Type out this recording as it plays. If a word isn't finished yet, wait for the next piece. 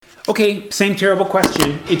Okay, same terrible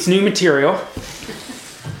question. It's new material.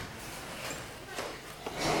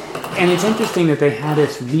 And it's interesting that they had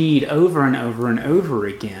us read over and over and over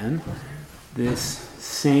again this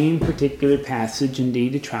same particular passage,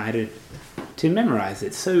 indeed, to try to memorize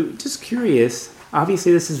it. So, just curious.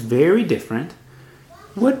 Obviously, this is very different.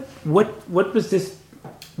 What was this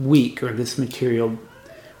week or this material?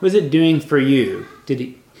 Was it doing for you? Did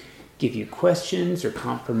it give you questions or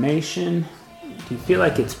confirmation? Do you feel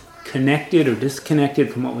like it's connected or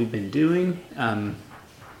disconnected from what we've been doing?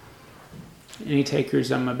 Any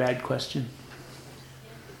takers on my bad question?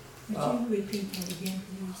 Would you repeat that again,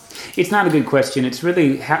 please? It's not a good question. It's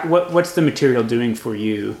really, what's the material doing for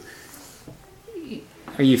you?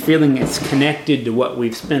 Are you feeling it's connected to what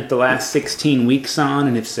we've spent the last 16 weeks on,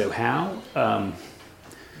 and if so, how?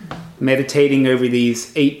 Meditating over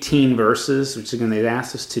these 18 verses, which again they've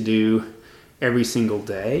asked us to do every single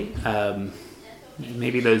day.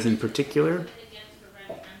 Maybe those in particular.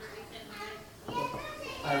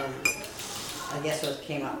 I guess what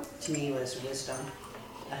came up to me was wisdom.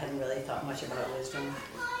 I hadn't really thought much about wisdom,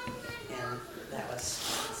 and that was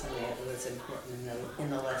something that was important in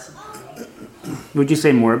the lesson for me. Would you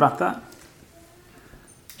say more about that?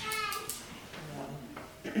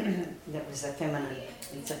 That was a feminine.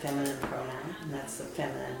 It's a feminine pronoun, and that's the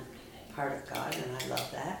feminine part of God, and I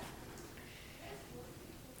love that.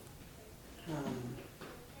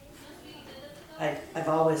 I've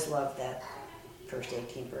always loved that first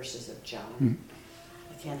 18 verses of John. Mm-hmm.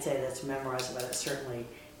 I can't say that's memorized, but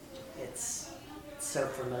it's so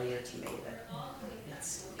familiar to me that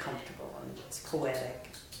it's comfortable and it's poetic,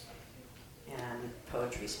 and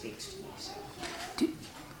poetry speaks to me. So.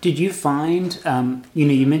 Did you find,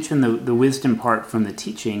 you mentioned the wisdom part from the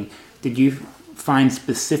teaching. Did you find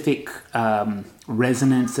specific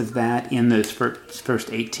resonance of that in those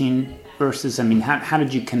first 18 verses? I mean, how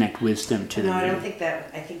did you connect wisdom to No, I don't think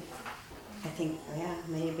that. I think, yeah,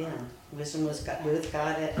 maybe wisdom was with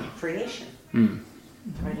God at creation,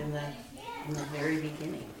 right in the very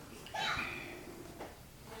beginning.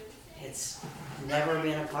 It's never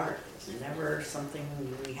been a part. It's never something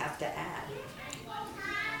we have to add.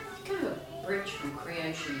 Kind of a bridge from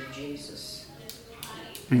creation to Jesus,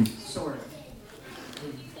 sort of.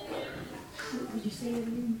 Would you say it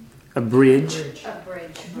again? A bridge? A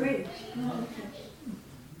bridge. A bridge. Oh, okay.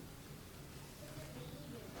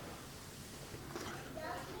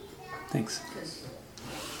 Thanks.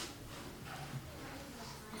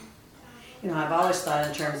 I've always thought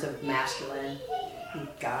in terms of masculine,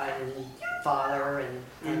 God and Father,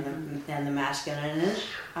 and the masculine. And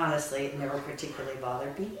honestly, it never particularly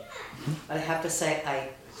bothered me. But I have to say, I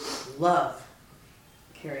love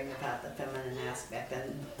hearing about the feminine aspect,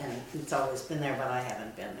 and it's always been there, but I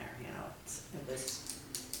haven't been there.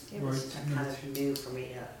 It was kind of new for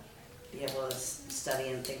me to be able to study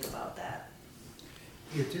and think about that.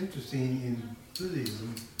 It's interesting in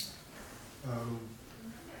Buddhism.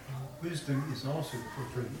 Wisdom is also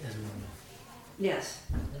portrayed as a woman. Yes.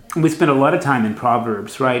 We spent a lot of time in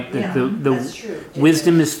Proverbs, right? Yeah, that's true.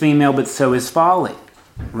 Wisdom is female, but so is folly,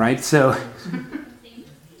 right? So.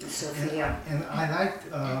 Sophia. And I like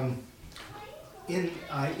in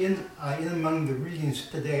among the readings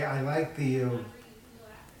today, I like the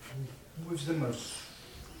wisdom of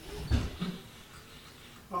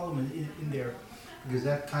Solomon in there, because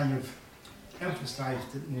that kind of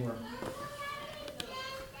emphasized it more.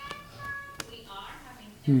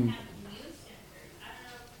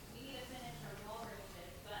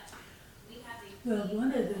 Well,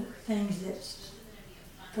 one of the things that's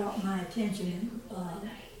caught my attention,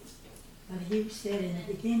 what he said in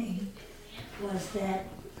the beginning, was that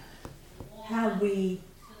how we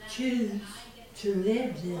choose to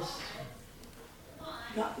live this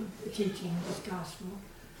teaching, this gospel,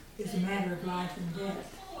 is a matter of life and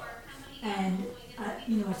death. And,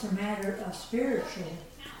 it's a matter of spiritual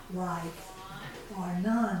life or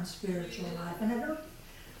non-spiritual life. And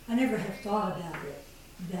I never have thought about it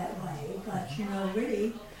that way, but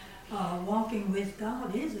really, walking with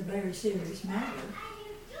God is a very serious matter,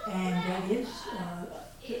 and that is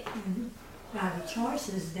by the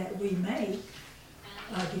choices that we make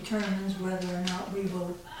determines whether or not we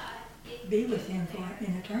will be with Him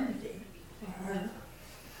in eternity, or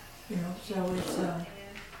so it's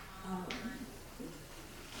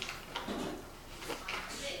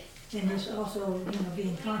and it's also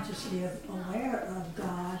being consciously aware of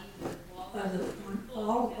God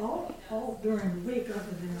all during the week,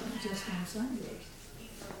 other than just on Sundays.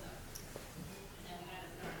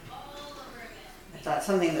 I thought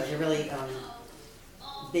something that was really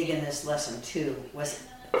big in this lesson too was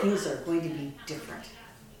things are going to be different.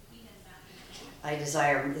 I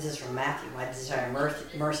desire, this is from Matthew, I desire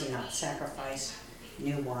mercy, not sacrifice,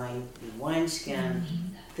 new wine, new wineskin.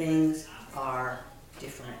 Things are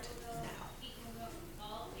different now.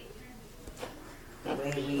 The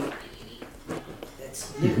way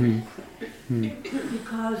it's new.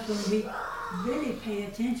 Because when we really pay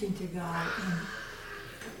attention to God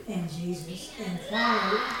and Jesus and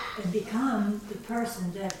follow and become the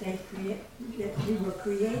person that that we were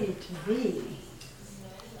created to be,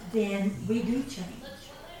 then we do change.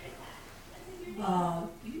 And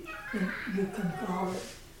you can call it.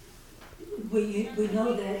 We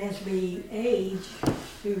know that as we age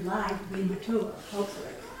through life, we mature,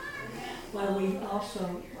 hopefully. Well, we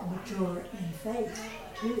also mature in faith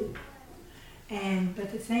too.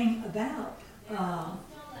 But the thing about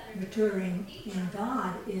maturing in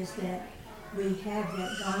God is that we have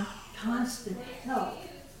that constant help,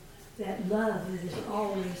 that love that is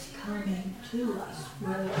always coming to us,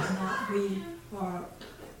 whether or not we are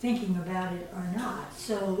thinking about it or not.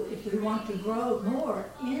 So if we want to grow more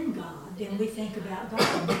in God, then we think about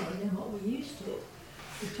God more than what we used to.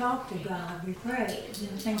 We talk to God, we pray,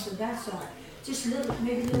 things of that sort. Just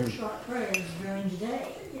maybe little short prayers during the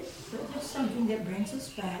day. But just something that brings us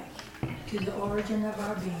back to the origin of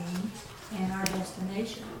our being and our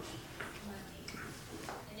destination.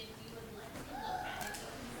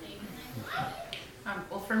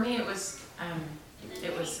 Well, for me, it was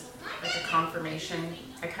like a confirmation.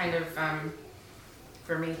 I kind of,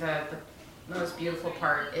 for me, the most beautiful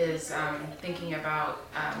part is thinking about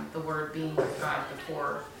the Word being with God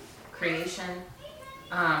before creation.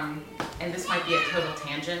 And this might be a total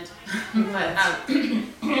tangent, but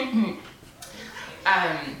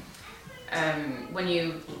when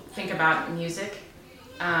you think about music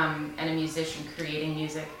and a musician creating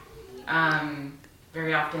music,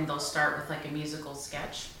 very often they'll start with like a musical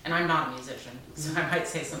sketch, and I'm not a musician, so I might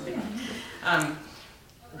say something.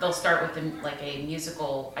 They'll start with like a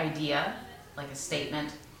musical idea, like a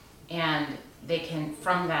statement, and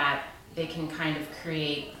from that they can kind of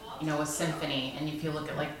create, a symphony. And if you look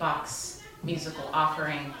at like Bach's musical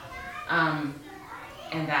offering, and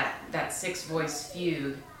that 6-voice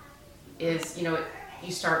fugue is, you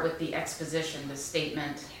start with the exposition, the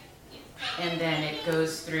statement, and then it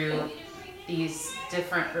goes through these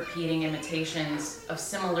different repeating imitations of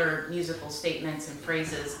similar musical statements and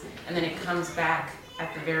phrases, and then it comes back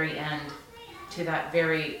at the very end to that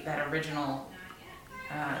original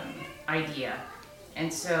idea.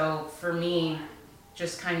 And so for me,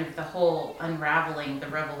 just kind of the whole unraveling, the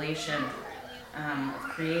revelation of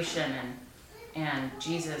creation and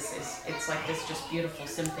Jesus it's like this just beautiful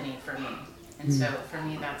symphony for me. And so for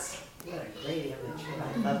me, that's What a great image.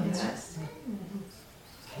 I love that.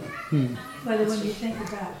 But when you think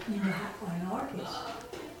about, an artist,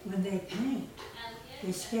 when they paint,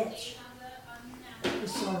 they sketch the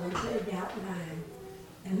sort of the outline,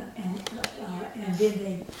 and then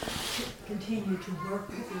they continue to work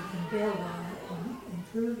with it and build on it and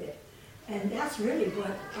improve it. And that's really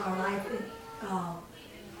what our life is.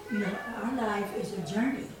 Our life is a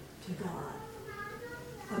journey to God,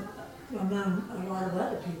 among a lot of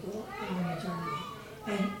other people on the journey.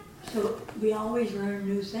 And so we always learn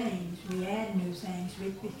new things, we add new things,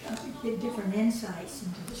 we get different insights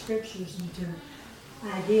into the scriptures, into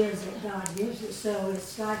ideas that God gives us. So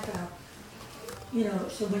it's like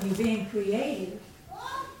so when you're being creative,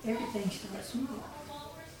 everything starts small.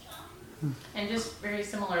 And just very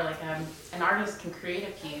similar, like an artist can create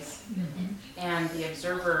a piece, and the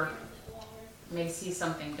observer may see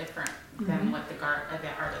something different than what the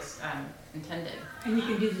artist intended. And you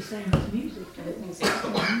can do the same with music.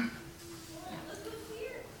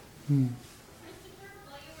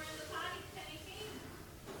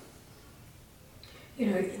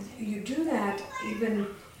 You do that even,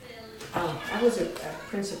 I was a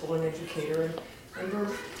principal and educator, and I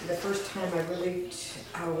remember the first time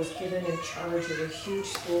I was given in charge of a huge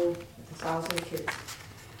school with 1,000 kids,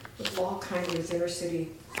 with all kinds of inner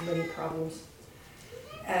city, many problems,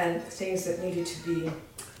 and things that needed to be,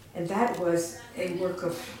 and that was a work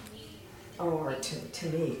of art to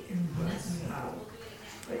me.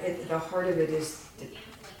 But the heart of it is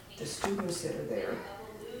the students that are there,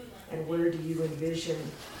 and where do you envision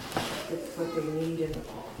what they need, and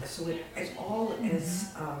all. So it's all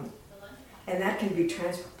as, and that can be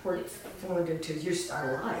transformed into just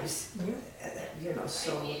our lives,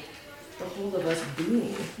 so the whole of us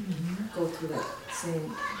being go through that same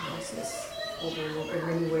process over and over in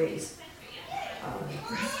many ways.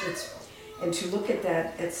 And to look at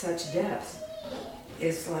that at such depth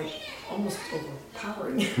is like almost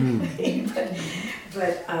overpowering,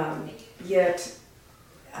 but yet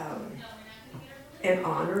and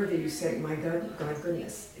honor that you say, my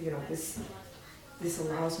goodness, this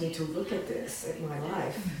allows me to look at this, at my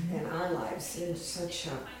life and our lives in such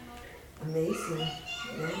a amazing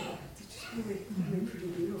way. It's just really pretty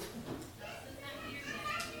beautiful.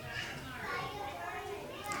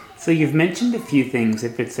 So you've mentioned a few things,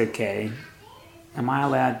 if it's okay. Am I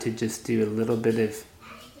allowed to just do a little bit of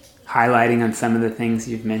highlighting on some of the things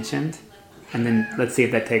you've mentioned? And then let's see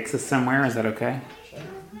if that takes us somewhere. Is that okay?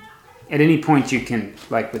 At any point you can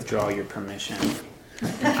withdraw your permission.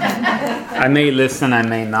 I may listen, I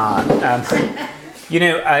may not.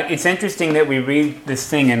 It's interesting that we read this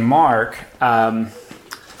thing in Mark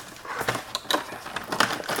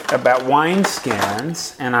about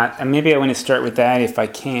wineskins, and maybe I want to start with that if I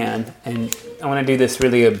can. And I want to do this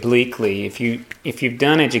really obliquely. If you've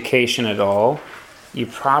done education at all, you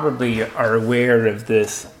probably are aware of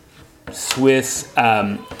this Swiss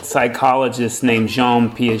psychologist named Jean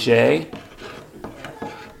Piaget.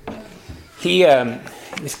 He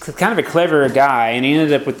was kind of a clever guy, and he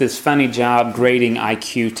ended up with this funny job grading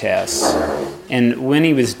IQ tests. And when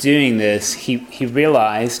he was doing this, he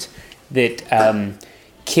realized that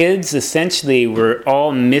kids essentially were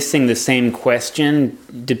all missing the same question,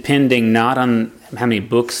 depending not on how many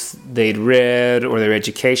books they'd read or their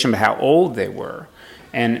education, but how old they were.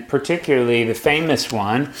 And particularly the famous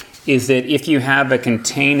one is that if you have a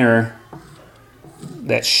container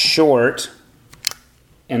that's short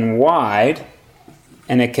and wide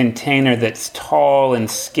and a container that's tall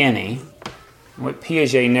and skinny, what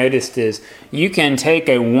Piaget noticed is you can take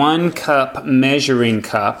a 1 cup measuring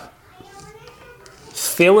cup,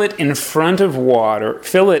 fill it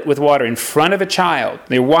with water in front of a child,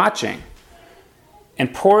 they're watching,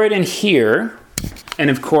 and pour it in here, and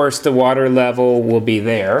of course the water level will be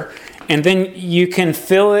there. And then you can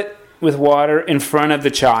fill it with water in front of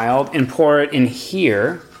the child and pour it in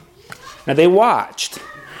here. Now they watched.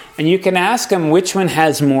 And you can ask them which one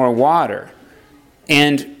has more water.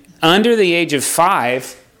 And under the age of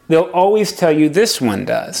 5, they'll always tell you this one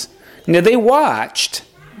does. Now they watched.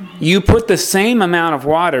 You put the same amount of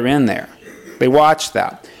water in there. They watched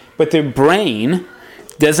that. But their brain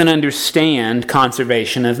doesn't understand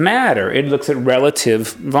conservation of matter. It looks at relative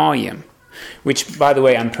volume. Which, by the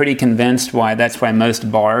way, I'm pretty convinced that's why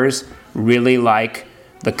most bars really like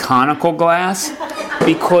the conical glass,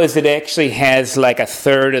 because it actually has like a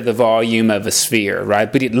third of the volume of a sphere,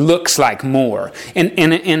 right? But it looks like more. And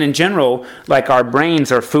in general, like our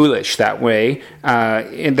brains are foolish that way.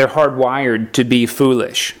 And they're hardwired to be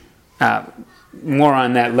foolish. More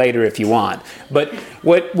on that later if you want. But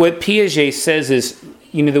what Piaget says is,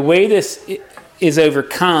 the way this is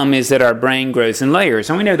overcome is that our brain grows in layers.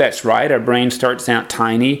 And we know that's right. Our brain starts out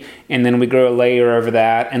tiny, and then we grow a layer over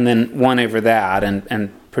that, and then one over that.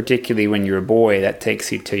 And particularly when you're a boy, that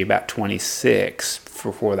takes you to about 26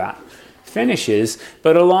 before that finishes.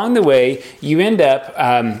 But along the way, you end up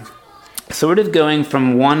sort of going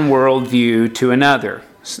from one worldview to another.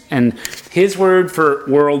 And his word for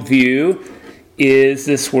worldview is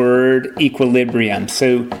this word equilibrium.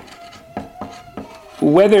 So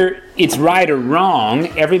whether it's right or wrong,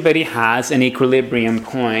 everybody has an equilibrium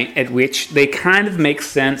point at which they kind of make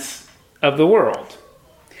sense of the world.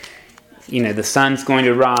 The sun's going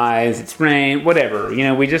to rise, it's rain, whatever.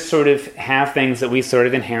 We just sort of have things that we sort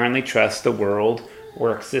of inherently trust the world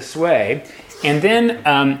works this way. And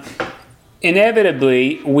then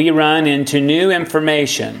inevitably we run into new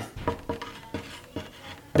information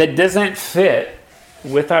that doesn't fit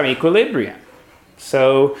with our equilibrium.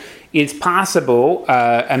 So it's possible,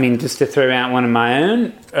 just to throw out one of my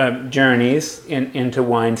own journeys into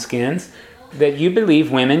wineskins, that you believe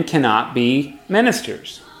women cannot be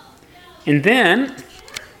ministers. And then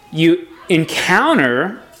you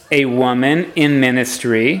encounter a woman in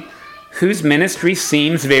ministry whose ministry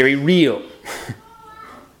seems very real.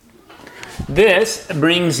 This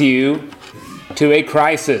brings you to a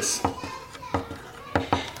crisis.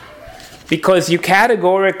 Because you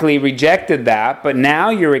categorically rejected that, but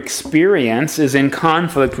now your experience is in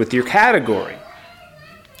conflict with your category.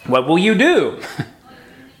 What will you do?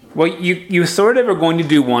 Well, you sort of are going to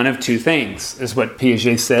do one of two things, is what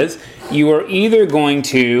Piaget says. You are either going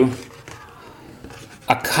to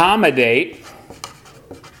accommodate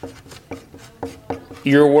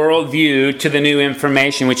your worldview to the new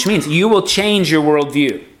information, which means you will change your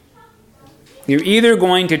worldview. You're either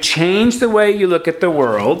going to change the way you look at the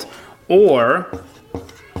world, or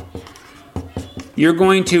you're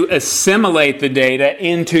going to assimilate the data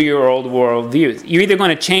into your old worldview. You're either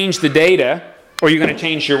going to change the data or you're going to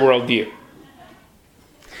change your worldview.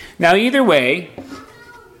 Now, either way,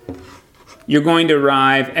 you're going to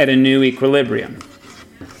arrive at a new equilibrium.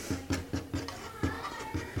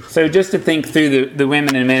 So just to think through the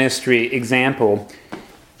women in ministry example,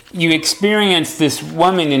 you experience this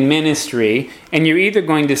woman in ministry, and you're either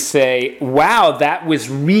going to say, wow, that was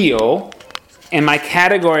real, and my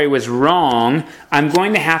category was wrong. I'm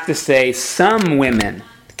going to have to say some women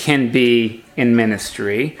can be in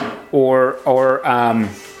ministry, or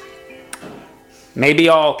maybe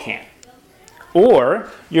all can.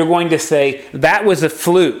 Or you're going to say, that was a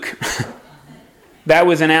fluke. That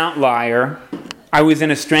was an outlier. I was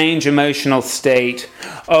in a strange emotional state.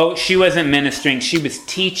 Oh, she wasn't ministering. She was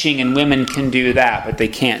teaching, and women can do that, but they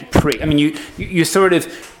can't preach. I mean, you sort of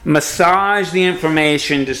massage the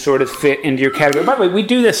information to sort of fit into your category. By the way, we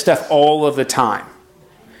do this stuff all of the time.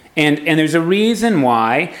 And there's a reason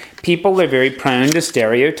why people are very prone to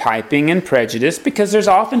stereotyping and prejudice, because there's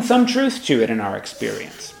often some truth to it in our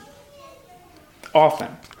experience.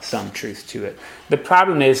 Often some truth to it. The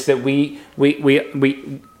problem is that we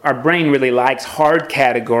our brain really likes hard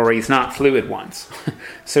categories, not fluid ones.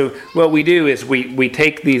 So what we do is we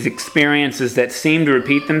take these experiences that seem to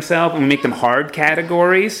repeat themselves and we make them hard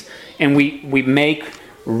categories, and we make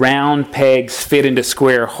round pegs fit into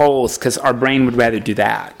square holes because our brain would rather do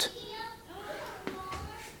that.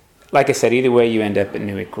 Like I said, either way you end up at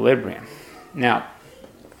new equilibrium. Now,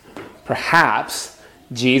 perhaps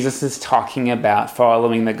Jesus is talking about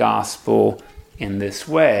following the gospel in this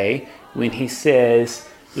way when he says,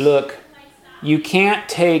 look, you can't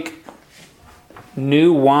take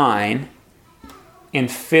new wine and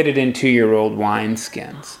fit it into your old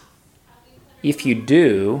wineskins. If you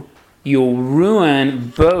do, you'll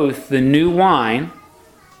ruin both the new wine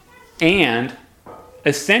and,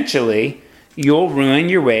 essentially, you'll ruin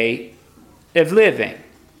your way of living.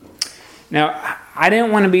 Now, I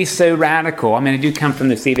didn't want to be so radical. I mean, I do come from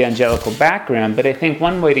this evangelical background, but I think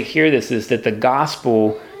one way to hear this is that the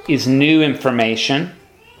gospel is new information.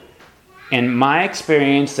 And my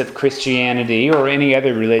experience of Christianity or any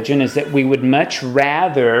other religion is that we would much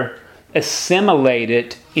rather assimilate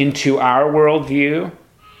it into our worldview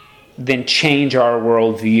than change our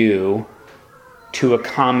worldview to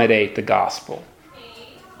accommodate the gospel.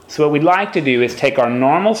 So what we'd like to do is take our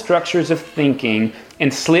normal structures of thinking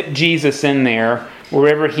and slip Jesus in there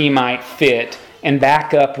wherever he might fit and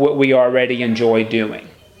back up what we already enjoy doing.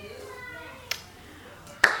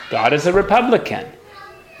 God is a Republican.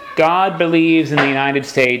 God believes in the United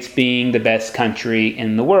States being the best country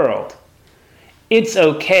in the world. It's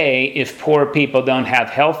okay if poor people don't have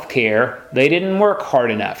health care. They didn't work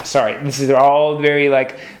hard enough. Sorry, this is all very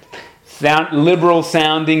liberal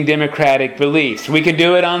sounding democratic beliefs. We could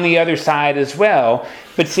do it on the other side as well.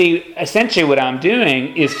 But see, essentially what I'm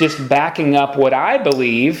doing is just backing up what I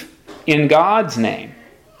believe in God's name.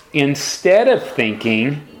 Instead of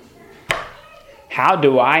thinking, how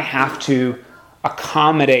do I have to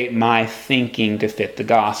accommodate my thinking to fit the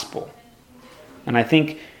gospel? And I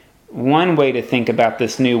think one way to think about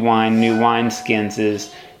this new wineskins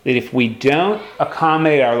is that if we don't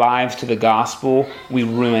accommodate our lives to the gospel, we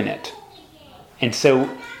ruin it. And so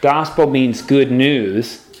gospel means good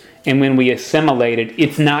news, and when we assimilate it,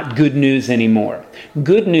 it's not good news anymore.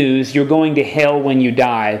 Good news, you're going to hell when you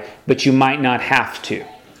die, but you might not have to.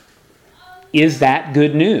 Is that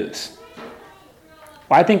good news?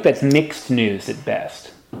 Well, I think that's mixed news at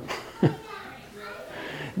best.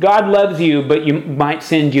 God loves you, but you might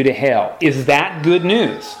send you to hell. Is that good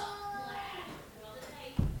news?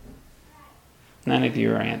 None of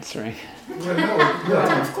you are answering.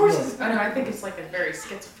 Of course, I think it's like a very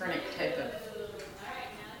schizophrenic type of.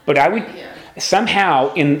 But I would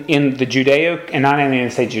somehow in the Judeo, and not even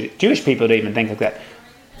say Jewish people don't even think like that.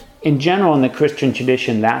 In general, in the Christian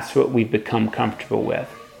tradition, that's what we've become comfortable with.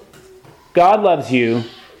 God loves you,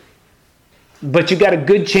 but you got a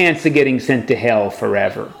good chance of getting sent to hell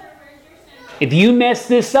forever. If you mess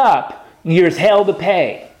this up, there's hell to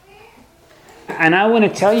pay. And I want to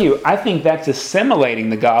tell you, I think that's assimilating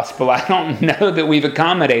the gospel. I don't know that we've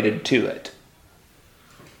accommodated to it.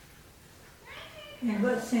 In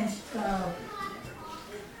what sense,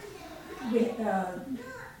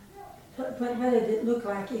 what did it look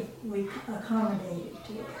like if we accommodated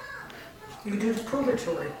to it? You do the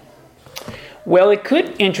purgatory. Well, it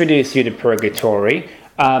could introduce you to purgatory,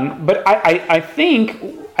 but I think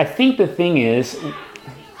the thing is,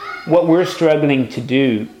 what we're struggling to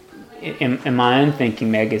do in my own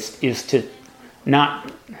thinking, Meg, is to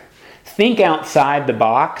not think outside the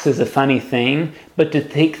box is a funny thing, but to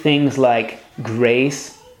take things like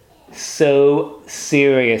grace so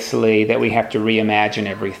seriously that we have to reimagine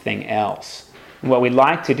everything else. And what we'd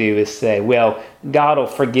like to do is say, well, God will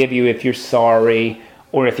forgive you if you're sorry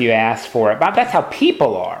or if you ask for it. But that's how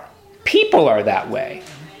people are. People are that way.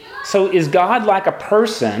 So is God like a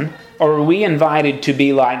person, or are we invited to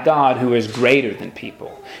be like God, who is greater than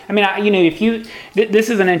people? I mean, this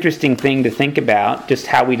is an interesting thing to think about, just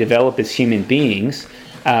how we develop as human beings.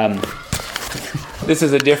 This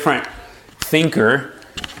is a different thinker,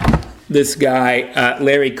 this guy,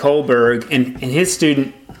 Larry Kohlberg, and his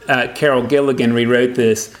student, Carol Gilligan, rewrote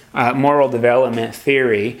this moral development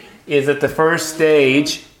theory, is that the first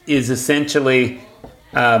stage is essentially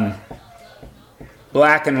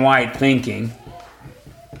black and white thinking.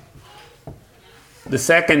 The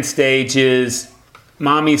second stage is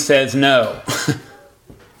mommy says no.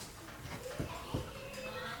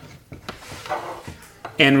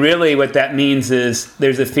 And really what that means is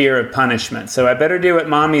there's a fear of punishment. So I better do what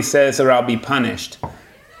mommy says or I'll be punished.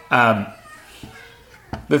 The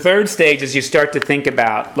third stage is you start to think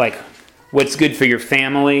about like what's good for your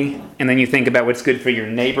family, and then you think about what's good for your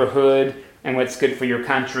neighborhood, and what's good for your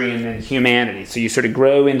country, and then humanity. So you sort of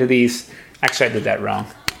grow into these. Actually, I did that wrong.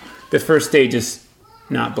 The first stage is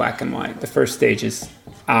not black and white. The first stage is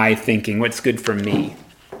I thinking, what's good for me?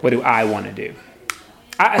 What do I want to do?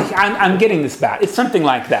 I'm getting this back. It's something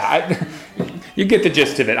like that. You get the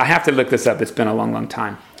gist of it. I have to look this up. It's been a long, long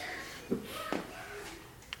time.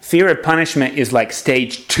 Fear of punishment is like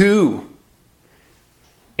stage 2.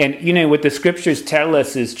 And what the scriptures tell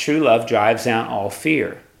us is true love drives out all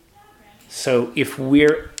fear. So if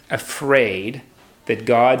we're afraid that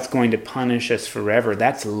God's going to punish us forever,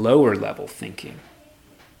 that's lower level thinking.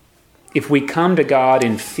 If we come to God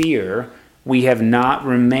in fear, we have not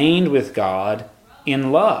remained with God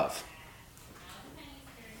in love.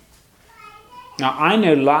 Now, I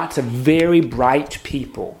know lots of very bright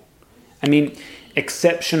people. I mean,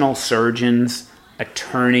 exceptional surgeons,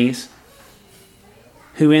 attorneys,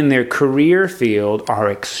 who in their career field are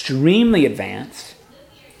extremely advanced,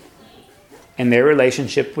 and their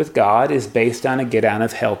relationship with God is based on a get out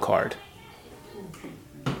of hell card.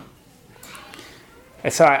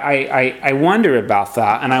 And so I wonder about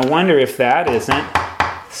that, and I wonder if that isn't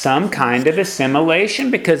some kind of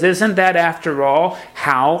assimilation, because isn't that, after all,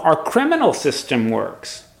 how our criminal system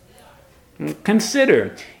works?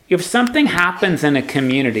 Consider, if something happens in a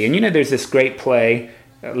community, and there's this great play,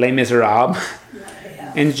 Les Miserables,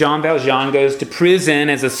 and Jean Valjean goes to prison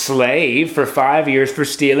as a slave for 5 years for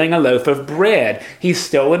stealing a loaf of bread. He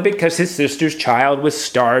stole it because his sister's child was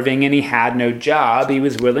starving and he had no job. He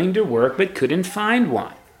was willing to work but couldn't find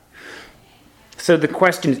one. So the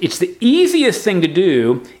question is, it's the easiest thing to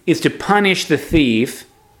do is to punish the thief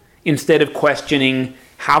instead of questioning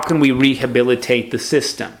how can we rehabilitate the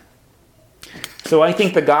system. So I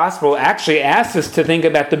think the gospel actually asks us to think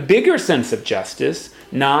about the bigger sense of justice,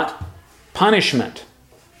 not punishment.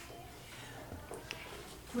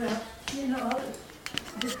 Well, the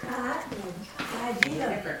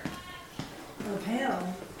idea of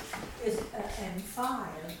hell and fire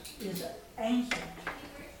is ancient.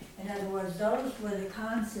 In other words, those were the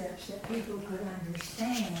concepts that people could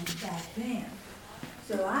understand back then.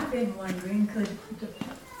 So I've been wondering, could the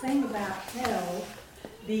thing about hell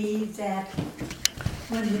be that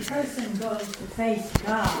when the person goes to face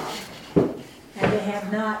God and they have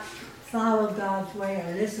not followed God's way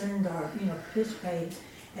or listened or participated,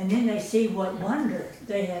 and then they see what wonder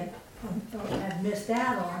they have missed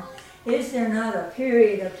out on, is there not a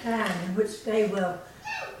period of time in which they will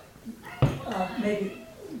maybe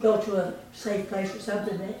go to a safe place or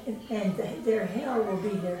something, and their hell will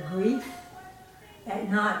be their grief at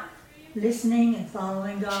not listening and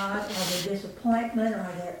following God, or their disappointment, or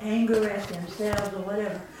their anger at themselves, or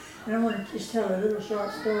whatever? And I want to just tell a little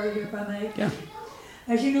short story, if I may. Yeah.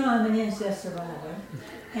 As you know, I'm an incest survivor,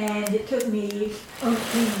 and it took me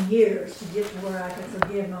 18 years to get to where I could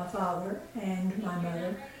forgive my father and my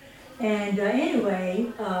mother. And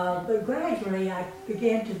but gradually I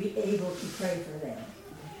began to be able to pray for them.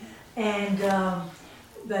 And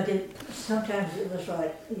but sometimes it was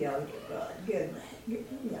like, God,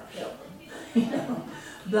 help them,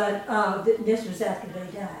 But this was after they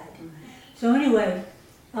died. So anyway,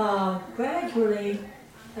 gradually,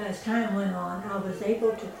 as time went on, I was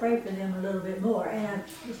able to pray for them a little bit more. And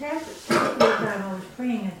this particular time I was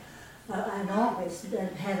praying in an office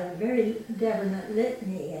that had a very definite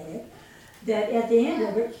litany in it, that at the end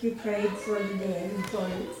of it, you prayed for the dead and for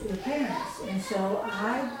your parents. And so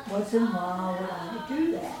once in a while, I would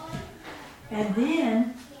do that. And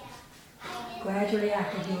then, gradually, I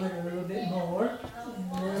could do it a little bit more,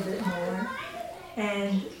 and a little bit more.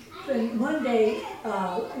 And one day,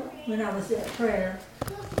 when I was at prayer,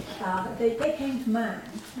 they came to mind,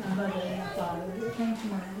 my mother and my father, they came to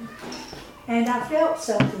mind. And I felt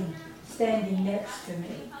something standing next to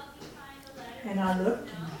me. And I looked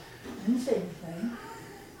and I didn't say anything.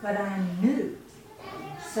 but I knew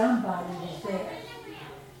somebody was there.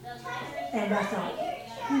 And I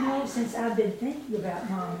thought, since I've been thinking about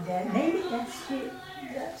Mom and Dad, maybe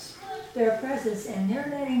that's their presence, and they're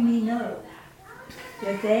letting me know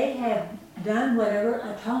that they have done whatever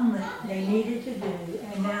atonement they needed to do,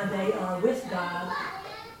 and now they are with God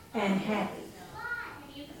and happy.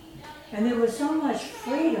 And there was so much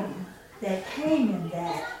freedom that came in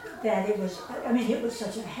that it was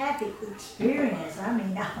such a happy experience.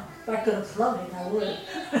 If I could have floated, I would,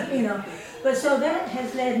 But so that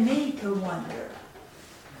has led me to wonder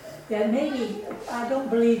that maybe I don't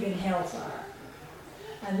believe in hellfire,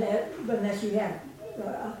 unless you have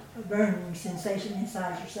a burning sensation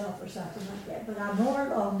inside yourself or something like that. But I'm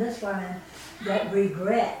more on this line that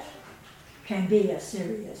regret can be a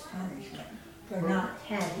serious punishment for not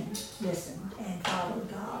having listened and followed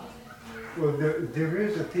God. Well, there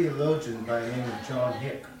is a theologian by the name of John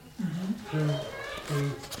Hick, who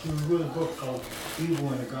wrote a book called Evil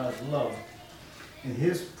and the God of Love. And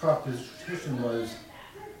his proposition was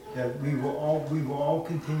that we will all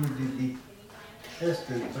continue to be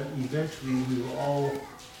tested, but eventually we will all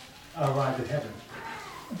arrive at heaven.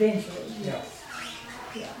 Eventually, yes.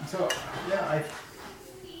 Yeah. So, yeah,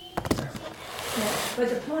 But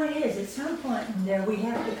the point is, at some point in there, we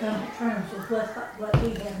have to come to terms with what we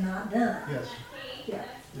have not done. yes. Yeah.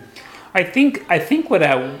 I think what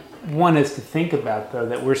I want us to think about, though,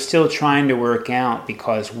 that we're still trying to work out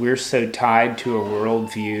because we're so tied to a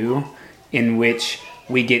worldview in which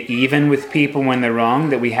we get even with people when they're wrong,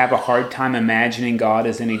 that we have a hard time imagining God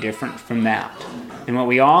as any different from that. And what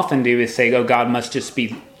we often do is say, oh, God must just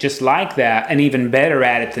be just like that and even better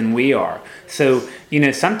at it than we are. So,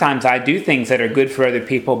 sometimes I do things that are good for other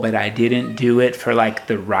people, but I didn't do it for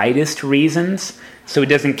the rightest reasons, so it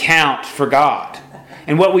doesn't count for God.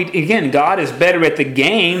 And God is better at the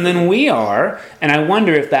game than we are, and I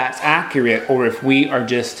wonder if that's accurate or if we are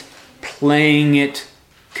just playing it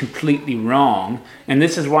completely wrong. And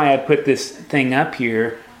this is why I put this thing up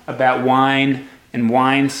here about wine and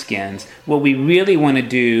wineskins. What we really want to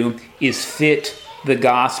do is fit the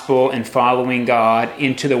gospel and following God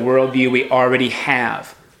into the worldview we already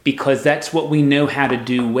have, because that's what we know how to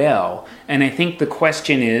do well. And I think the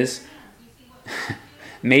question is,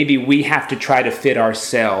 maybe we have to try to fit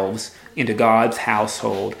ourselves into God's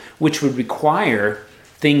household, which would require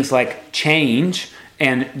things like change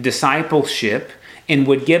and discipleship, and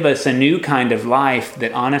would give us a new kind of life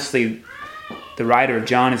that honestly the writer of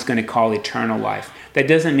John is going to call eternal life. That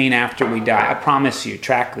doesn't mean after we die. I promise you,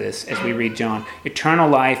 track this as we read John. Eternal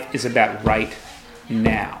life is about right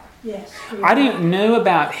now. Yes. I don't know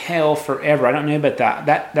about hell forever. I don't know about that.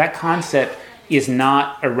 That concept is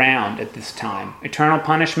not around at this time. Eternal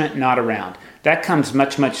punishment, not around. That comes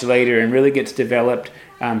much, much later and really gets developed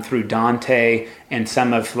through Dante and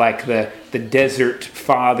some of the desert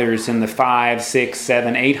fathers in the 500s, 600s,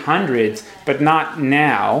 700s, 800s, but not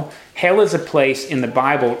now. Hell is a place in the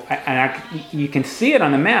Bible, and you can see it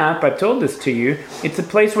on the map. I've told this to you. It's a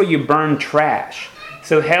place where you burn trash.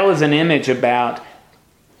 So hell is an image about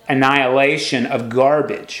annihilation of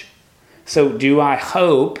garbage. So do I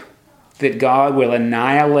hope that God will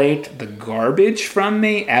annihilate the garbage from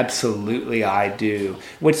me? Absolutely, I do.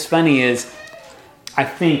 What's funny is, I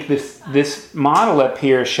think this model up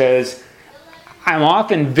here shows I'm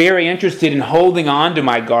often very interested in holding on to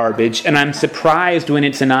my garbage, and I'm surprised when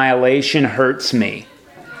its annihilation hurts me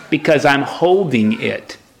because I'm holding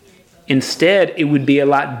it. Instead, it would be a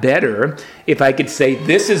lot better if I could say,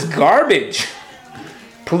 this is garbage.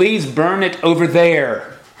 Please burn it over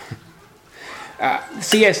there.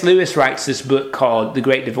 C.S. Lewis writes this book called The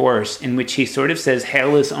Great Divorce, in which he sort of says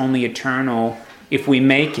hell is only eternal if we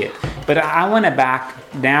make it. But I want to back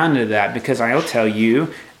down to that, because I'll tell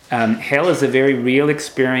you, hell is a very real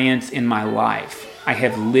experience in my life. I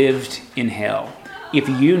have lived in hell. If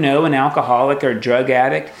you know an alcoholic or a drug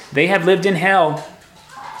addict, they have lived in hell.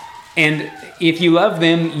 And if you love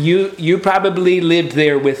them, you probably lived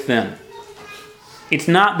there with them. It's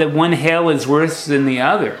not that one hell is worse than the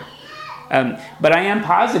other. But I am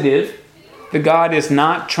positive that God is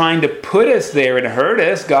not trying to put us there and hurt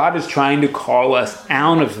us. God is trying to call us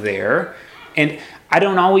out of there. And I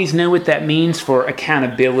don't always know what that means for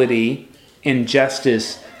accountability and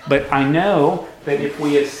justice, but I know that if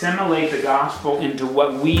we assimilate the gospel into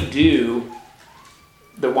what we do,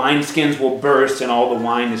 the wineskins will burst and all the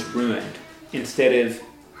wine is ruined. Instead of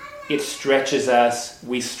it stretches us,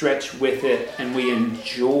 we stretch with it, and we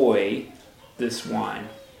enjoy this wine.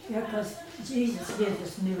 Yeah, because Jesus gives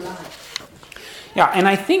us new life. Yeah, and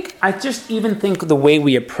I just even think the way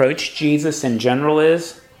we approach Jesus in general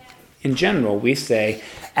is, in general. We say,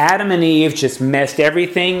 Adam and Eve just messed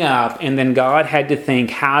everything up, and then God had to think,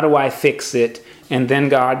 how do I fix it? And then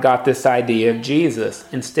God got this idea of Jesus.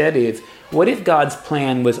 Instead of, what if God's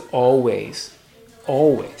plan was always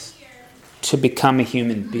to become a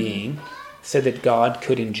human being so that God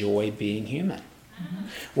could enjoy being human?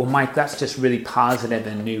 Well, Mike, that's just really positive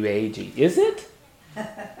and new agey. Is it?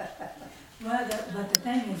 Well, but the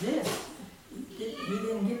thing is this, he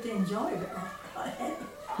didn't get to enjoy it. I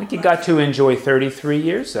think he got to enjoy 33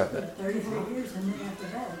 years of it. 33 years and then after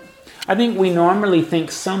that. I think we normally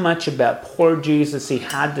think so much about poor Jesus, he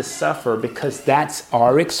had to suffer because that's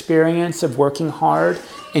our experience of working hard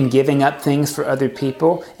and giving up things for other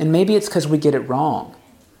people. And maybe it's because we get it wrong.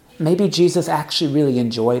 Maybe Jesus actually really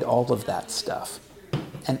enjoyed all of that stuff.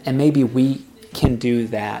 And maybe we can do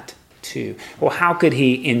that too. Well, how could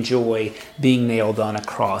he enjoy being nailed on a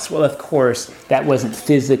cross? Well, of course, that wasn't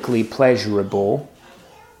physically pleasurable,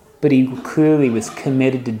 but he clearly was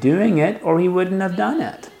committed to doing it, or he wouldn't have done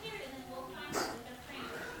it.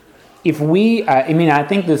 If we, I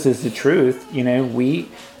think this is the truth,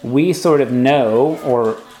 we sort of know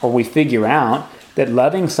or we figure out that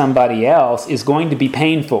loving somebody else is going to be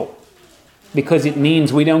painful because it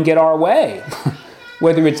means we don't get our way.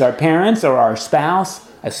 Whether it's our parents or our spouse,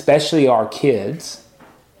 especially our kids.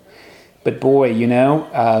 But boy,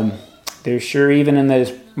 there's sure even in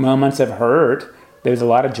those moments of hurt, there's a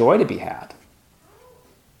lot of joy to be had.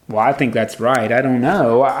 Well, I think that's right. I don't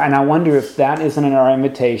know. And I wonder if that isn't our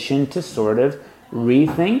invitation to sort of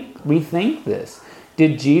rethink this.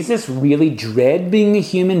 Did Jesus really dread being a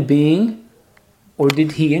human being? Or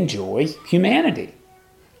did he enjoy humanity?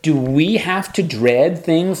 Do we have to dread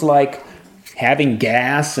things like having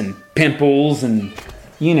gas and pimples and,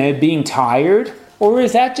 being tired? Or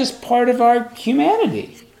is that just part of our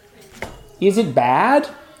humanity? Is it bad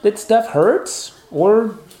that stuff hurts?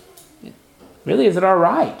 Or really, is it all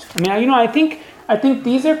right? I think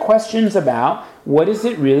these are questions about what does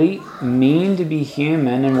it really mean to be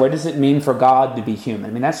human and what does it mean for God to be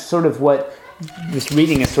human? That's sort of what this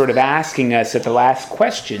reading is sort of asking us at the last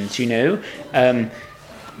questions,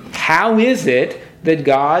 how is it that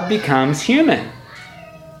God becomes human?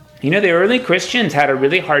 The early Christians had a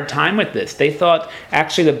really hard time with this. They thought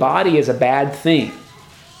actually the body is a bad thing.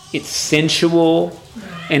 It's sensual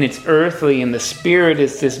and it's earthly, and the spirit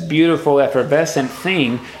is this beautiful, effervescent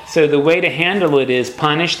thing. So the way to handle it is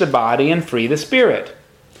punish the body and free the spirit.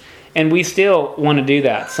 And we still want to do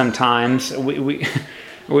that sometimes. We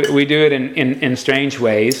do it in strange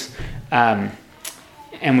ways.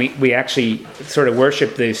 And we actually sort of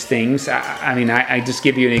worship those things. I just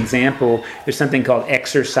give you an example. There's something called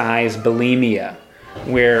exercise bulimia,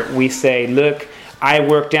 where we say, look, I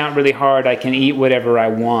worked out really hard, I can eat whatever I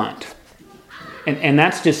want. And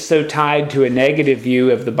that's just so tied to a negative view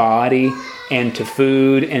of the body and to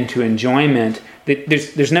food and to enjoyment that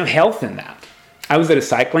there's no health in that. I was at a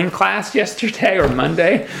cycling class yesterday or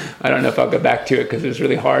Monday. I don't know if I'll go back to it because it was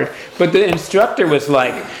really hard. But the instructor was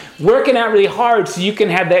like, working out really hard so you can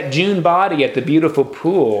have that June body at the beautiful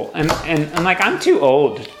pool. And I'm like, I'm too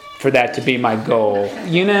old for that to be my goal,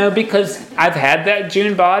 because I've had that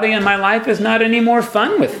June body and my life is not any more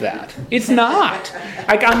fun with that. It's not.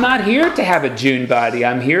 I'm not here to have a June body.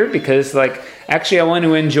 I'm here because actually I want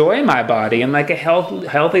to enjoy my body and a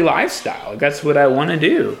healthy lifestyle. That's what I want to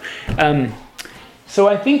do. So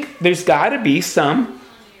I think there's got to be some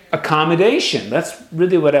accommodation. That's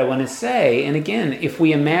really what I want to say. And again, if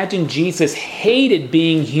we imagine Jesus hated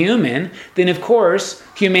being human, then of course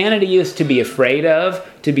humanity is to be afraid of,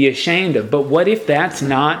 to be ashamed of. But what if that's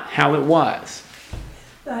not how it was?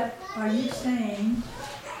 But are you saying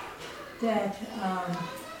that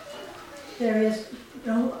there is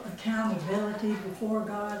no accountability before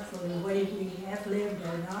God for the way we have lived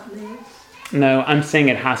or not lived? No, I'm saying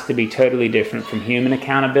it has to be totally different from human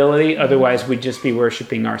accountability. Otherwise, we'd just be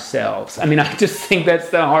worshiping ourselves. I just think that's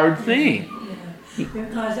the hard thing. Yeah.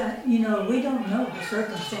 Because, we don't know the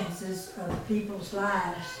circumstances of people's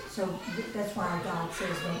lives. So that's why God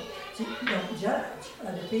says don't judge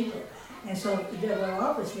other people. And so there will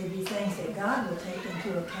obviously be things that God will take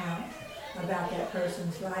into account about that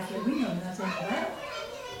person's life that we know nothing about.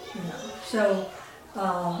 So,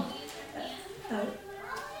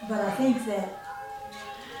 but I think that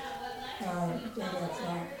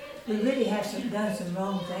we really have done some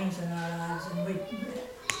wrong things in our lives, and we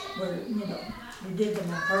did them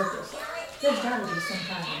on purpose. There's got to be some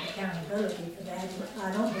kind of accountability for that.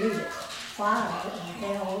 I don't believe it's fire or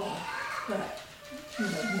hell, but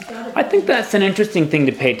you've got to. I think that's an interesting thing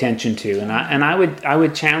to pay attention to, and I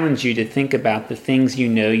would challenge you to think about the things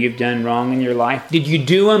you've done wrong in your life. Did you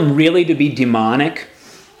do them really to be demonic?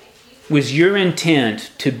 Was your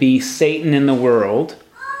intent to be Satan in the world?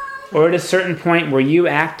 Or at a certain point, were you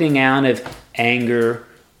acting out of anger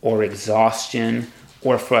or exhaustion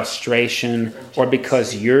or frustration, or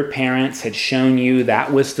because your parents had shown you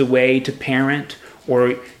that was the way to parent,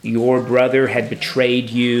 or your brother had betrayed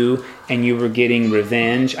you and you were getting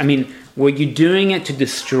revenge? I mean, were you doing it to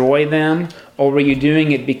destroy them, or were you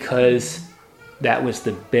doing it because that was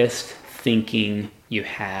the best thinking you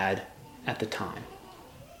had at the time?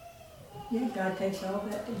 Yeah, God takes all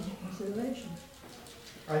that into consideration.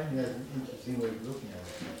 I think that's an interesting way of looking at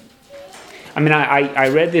it. I mean, I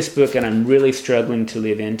read this book and I'm really struggling to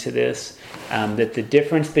live into this, that the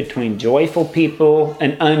difference between joyful people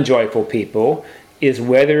and unjoyful people is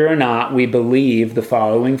whether or not we believe the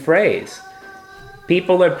following phrase.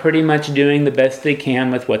 People are pretty much doing the best they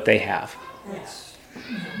can with what they have. Yes.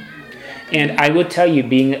 And I will tell you,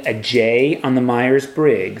 being a J on the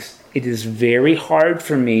Myers-Briggs, it is very hard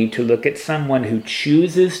for me to look at someone who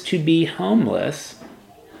chooses to be homeless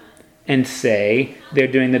and say they're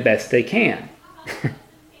doing the best they can.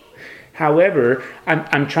 However,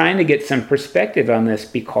 I'm trying to get some perspective on this,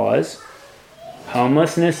 because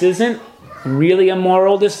homelessness isn't really a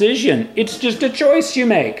moral decision. It's just a choice you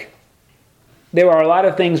make. There are a lot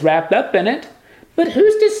of things wrapped up in it, but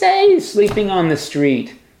who's to say sleeping on the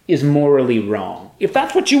street is morally wrong? If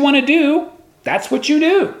that's what you want to do, that's what you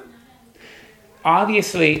do.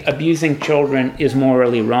 Obviously, abusing children is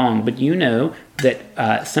morally wrong, but you know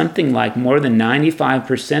that something like more than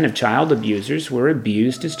 95% of child abusers were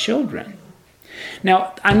abused as children.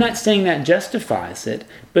 Now, I'm not saying that justifies it,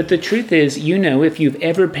 but the truth is, you know, if you've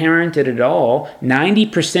ever parented at all,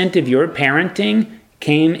 90% of your parenting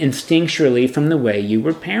came instinctually from the way you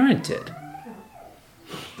were parented.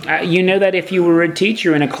 You know that if you were a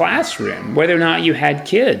teacher in a classroom, whether or not you had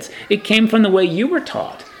kids, it came from the way you were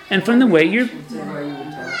taught. And from the way you're,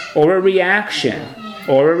 or a reaction,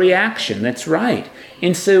 that's right.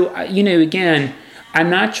 And so, you know, again, I'm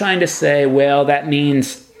not trying to say, well, that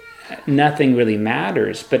means nothing really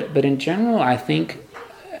matters. But in general, I think,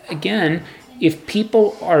 again, if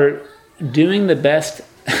people are doing the best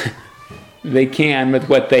they can with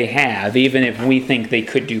what they have, even if we think they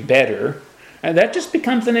could do better, that just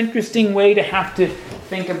becomes an interesting way to have to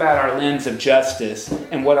think about our lens of justice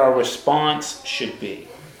and what our response should be.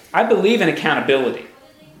 I believe in accountability.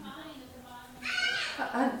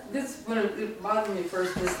 When it bothered me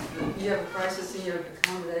first, this, you have a crisis and you have to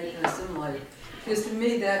accommodate and assimilate. Because to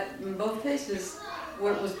me, that in both cases,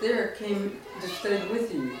 what was there just stayed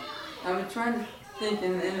with you. I was trying to think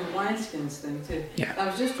in the wineskins thing too. Yeah. I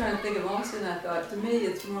was just trying to think of also, and I thought, to me,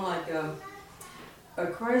 it's more like a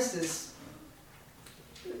crisis.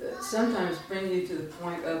 Sometimes bring you to the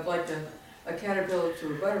point of like a caterpillar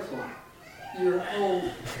to a butterfly. Your whole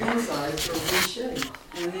insides are reshaped,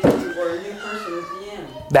 and then you are a new person at the end.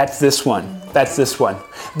 That's this one.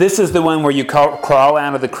 This is the one where you crawl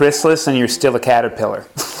out of the chrysalis and you're still a caterpillar.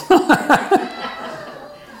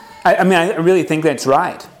 I really think that's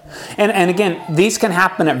right. And again, these can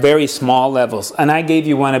happen at very small levels. And I gave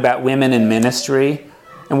you one about women in ministry.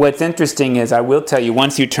 And what's interesting is, I will tell you,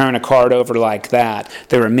 once you turn a card over like that,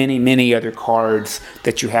 there are many, many other cards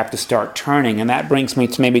that you have to start turning. And that brings me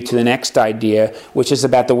to the next idea, which is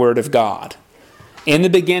about the Word of God. In the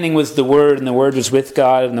beginning was the Word, and the Word was with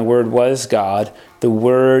God, and the Word was God. The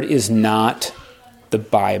Word is not the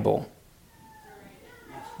Bible.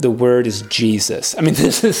 The Word is Jesus. I mean,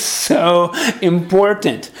 this is so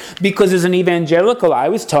important, because as an evangelical, I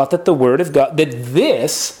was taught that the Word of God, that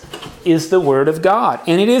this is the Word of God,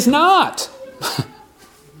 and it is not.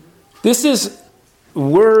 This is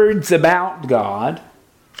words about God,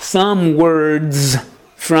 some words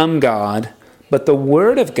from God, but the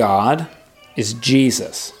Word of God is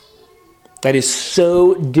Jesus. That is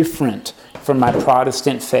so different from my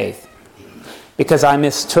Protestant faith, because I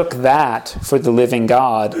mistook that for the living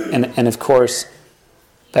God, and of course,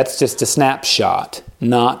 that's just a snapshot,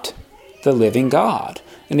 not the living God.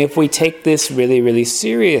 And if we take this really, really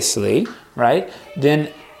seriously, right, then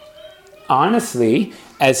honestly,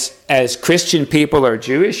 as Christian people or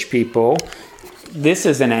Jewish people, this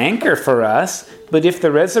is an anchor for us. But if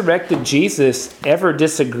the resurrected Jesus ever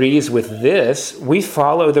disagrees with this, we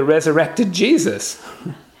follow the resurrected Jesus.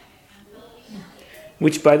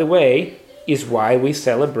 Which, by the way, is why we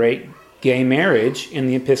celebrate gay marriage in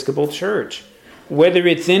the Episcopal Church. Whether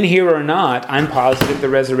it's in here or not, I'm positive the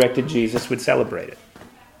resurrected Jesus would celebrate it.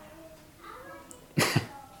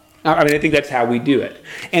 I mean, I think that's how we do it.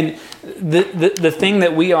 And the thing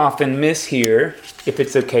that we often miss here, if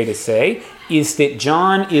it's okay to say, is that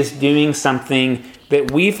John is doing something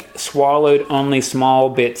that we've swallowed only small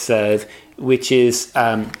bits of, which is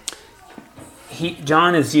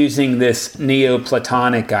John is using this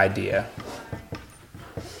Neoplatonic idea.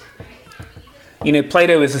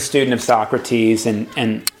 Plato is a student of Socrates,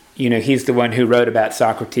 and he's the one who wrote about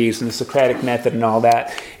Socrates and the Socratic method and all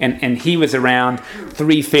that. And he was around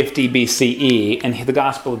 350 BCE, and the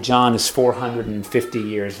Gospel of John is 450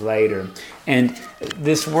 years later. And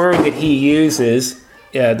this word that he uses,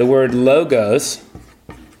 the word logos,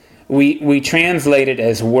 we translate it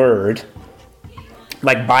as word.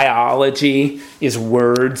 Like biology is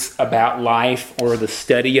words about life or the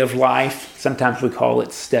study of life. Sometimes we call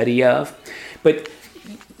it study of. But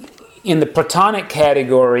in the Platonic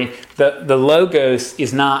category, the logos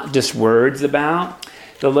is not just words about.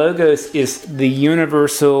 The logos is the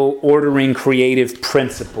universal ordering creative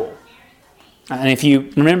principle. And if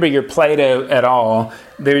you remember your Plato at all,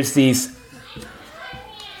 there's these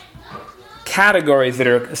categories that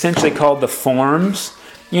are essentially called the forms.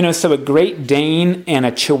 So a Great Dane and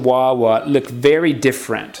a Chihuahua look very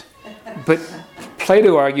different. But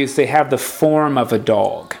Plato argues they have the form of a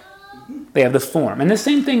dog. They have the form. And the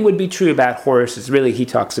same thing would be true about horses. Really, he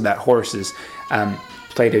talks about horses.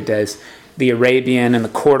 Plato does. The Arabian and the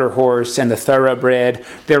quarter horse and the thoroughbred.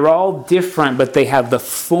 They're all different, but they have the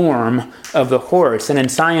form of the horse. And in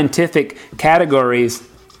scientific categories,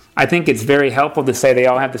 I think it's very helpful to say they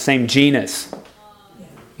all have the same genus.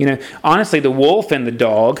 Honestly, the wolf and the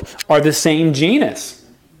dog are the same genus.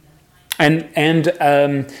 And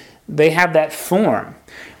they have that form.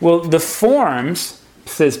 Well, the forms,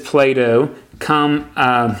 says Plato, come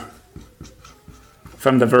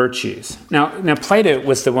from the virtues. Now, Plato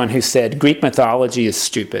was the one who said Greek mythology is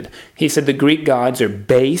stupid. He said the Greek gods are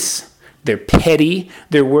base, they're petty,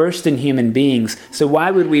 they're worse than human beings. So why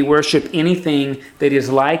would we worship anything that is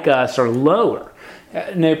like us or lower?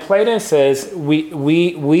 No, Plato says we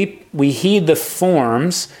heed the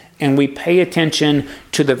forms and we pay attention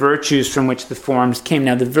to the virtues from which the forms came.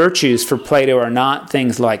 Now, the virtues for Plato are not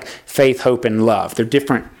things like faith, hope, and love. They're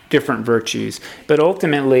different virtues. But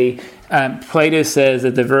ultimately, Plato says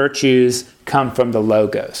that the virtues come from the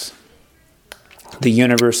logos, the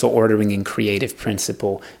universal ordering and creative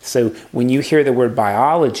principle. So when you hear the word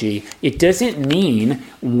biology, it doesn't mean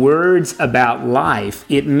words about life.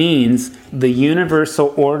 It means the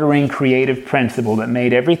universal ordering creative principle that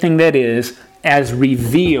made everything that is as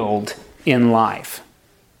revealed in life.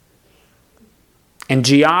 And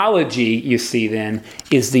geology, you see then,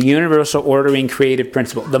 is the universal ordering creative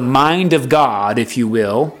principle, the mind of God, if you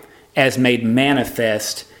will, as made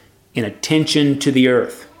manifest in attention to the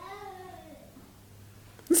earth.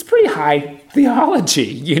 It's pretty high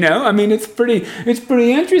theology, it's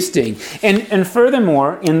pretty interesting. And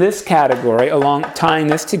furthermore, in this category, along tying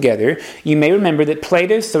this together, you may remember that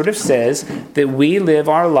Plato sort of says that we live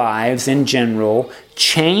our lives in general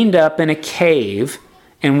chained up in a cave,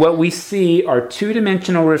 and what we see are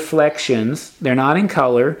two-dimensional reflections, they're not in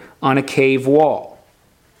color, on a cave wall.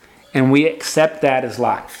 And we accept that as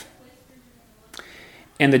life.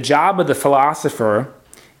 And the job of the philosopher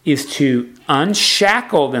is to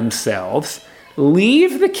unshackle themselves,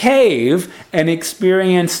 leave the cave and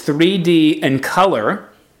experience 3D and color,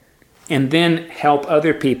 and then help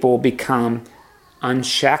other people become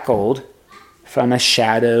unshackled from a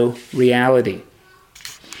shadow reality.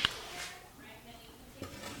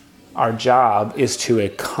 Our job is to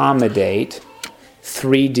accommodate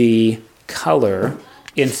 3D color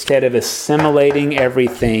instead of assimilating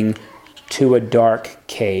everything to a dark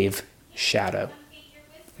cave shadow.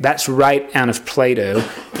 That's right out of Plato,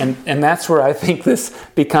 and that's where I think this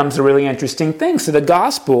becomes a really interesting thing. So the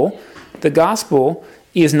gospel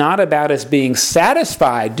is not about us being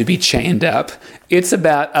satisfied to be chained up. It's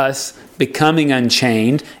about us becoming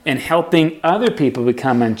unchained and helping other people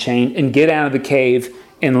become unchained and get out of the cave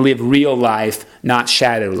and live real life, not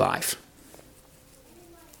shadow life.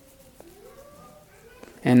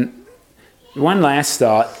 And one last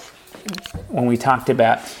thought, when we talked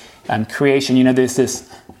about creation, there's this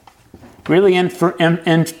really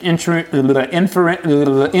influential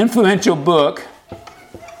book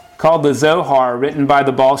called the Zohar, written by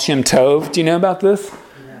the Baal Shem Tov. Do you know about this?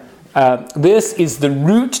 This is the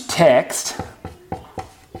root text.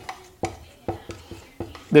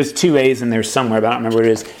 There's two A's in there somewhere, but I don't remember what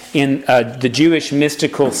it is. In the Jewish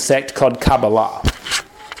mystical sect called Kabbalah.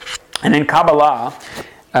 And in Kabbalah,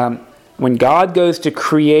 when God goes to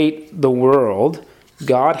create the world,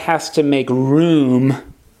 God has to make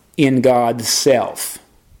room in God's self.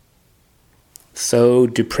 So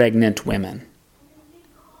do pregnant women.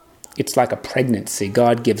 It's like a pregnancy.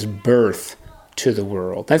 God gives birth to the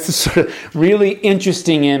world. That's a sort of really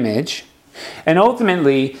interesting image. And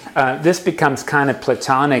ultimately, this becomes kind of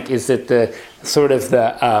Platonic, is that the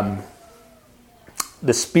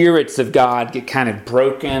the spirits of God get kind of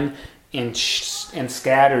broken and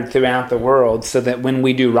scattered throughout the world, so that when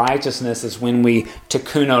we do righteousness is when we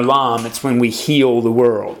tikkun olam, it's when we heal the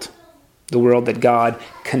world that God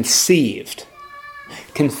conceived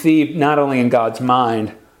not only in God's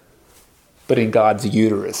mind, but in God's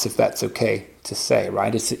uterus, if that's okay to say,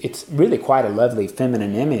 right? It's really quite a lovely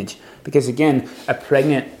feminine image, because again, a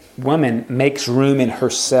pregnant woman makes room in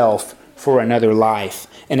herself for another life.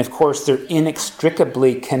 And of course, they're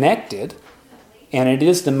inextricably connected, and it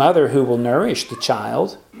is the mother who will nourish the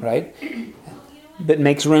child, right? But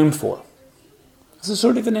makes room for. This is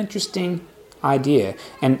sort of an interesting idea.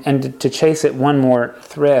 And to chase it one more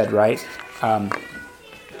thread, right?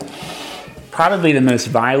 Probably the most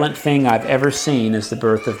violent thing I've ever seen is the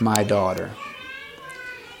birth of my daughter.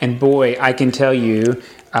 And boy, I can tell you,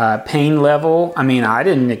 pain level, I mean, I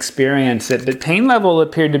didn't experience it, but pain level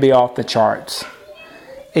appeared to be off the charts.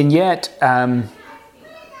 And yet,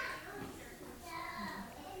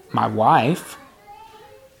 my wife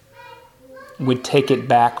would take it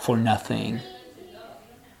back for nothing.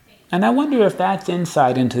 And I wonder if that's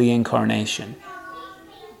insight into the incarnation.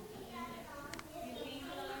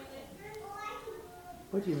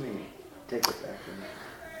 What do you mean, take it back from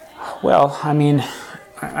that? Well, I mean,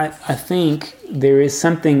 I think there is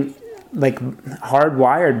something like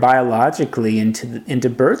hardwired biologically into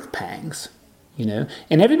birth pangs, you know?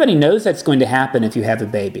 And everybody knows that's going to happen if you have a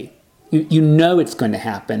baby. You know it's going to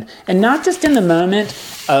happen. And not just in the moment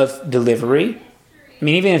of delivery. I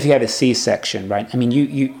mean, even if you have a C-section, right? I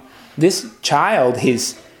mean, this child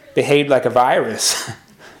has behaved like a virus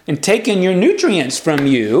and taken your nutrients from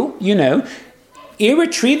you, you know,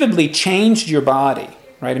 irretrievably changed your body,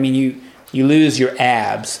 right? I mean, you lose your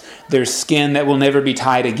abs. There's skin that will never be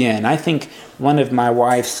tied again. I think one of my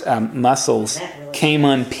wife's muscles came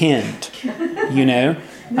unpinned, you know.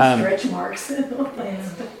 Stretch marks.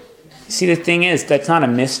 See, the thing is, that's not a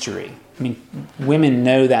mystery. I mean, women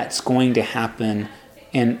know that's going to happen,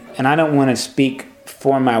 and I don't want to speak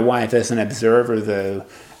for my wife as an observer, though.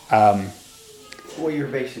 Well, you're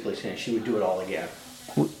basically saying she would do it all again.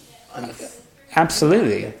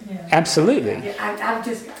 Absolutely, Yeah. absolutely. Yeah,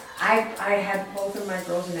 I had both of my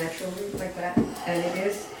girls naturally like that, and it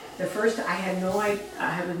is the first. I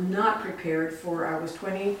was not prepared for. I was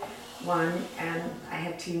 21, and I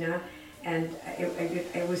had Tina, and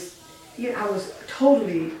it was. You know, I was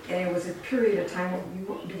totally, and it was a period of time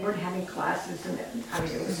when you weren't having classes, and I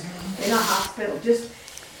mean, it was in a hospital. Just,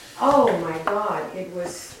 oh my God, it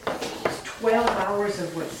was 12 hours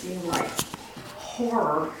of what seemed like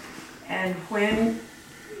horror. And when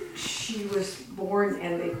she was born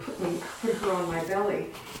and they put her on my belly,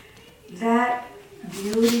 that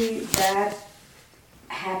beauty, that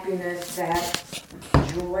happiness, that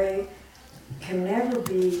joy can never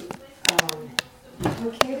be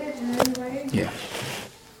duplicated in any way. Yeah.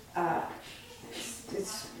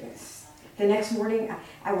 It's the next morning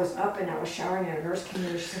I was up and I was showering and a nurse came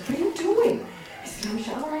in and she said, "What are you doing?" I said, "I'm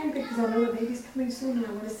showering because I know the baby's coming soon and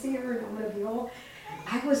I want to see her and I want to be all."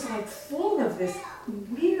 I was like full of this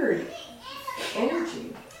weird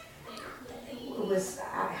energy. It was,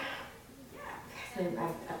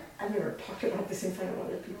 I've never talked about this in front of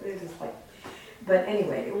other people. It was like, but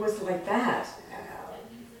anyway, it was like that.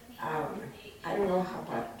 I don't know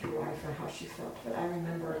about your wife or how she felt, but I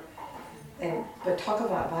remember, but talk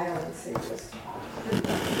about violence, it was.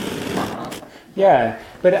 Yeah,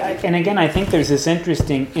 but and again, I think there's this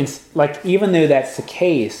interesting, like, even though that's the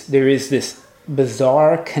case, there is this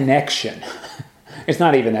bizarre connection. It's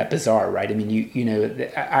not even that bizarre, right? I mean, you know,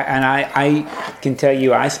 I can tell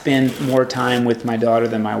you, I spend more time with my daughter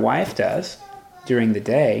than my wife does during the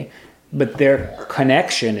day, but their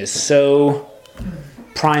connection is so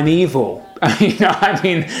primeval. You know, I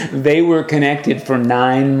mean, they were connected for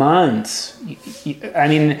 9 months. I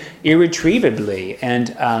mean, irretrievably.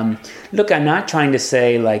 And look, I'm not trying to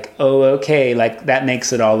say like, oh, okay, like that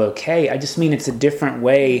makes it all okay. I just mean it's a different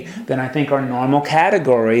way than I think our normal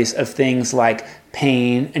categories of things like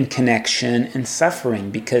pain and connection and suffering,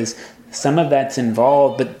 because some of that's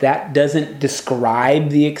involved, but that doesn't describe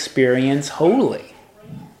the experience wholly.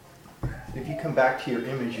 If you come back to your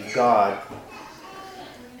image of God,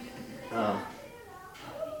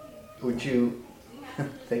 would you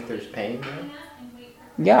think there's pain there?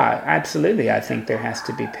 Yeah, absolutely. I think there has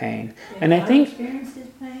to be pain. And I Our think, experience is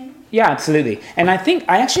pain. yeah, absolutely. And I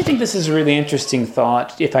actually think this is a really interesting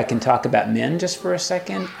thought, if I can talk about men just for a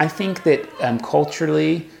second. I think that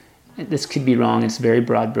culturally, this could be wrong, it's very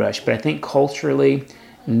broad brush, but I think culturally,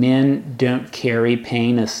 men don't carry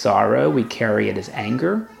pain as sorrow, we carry it as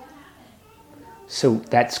anger. So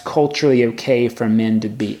that's culturally okay for men to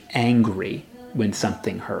be angry when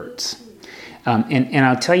something hurts. And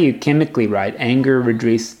I'll tell you chemically, right, anger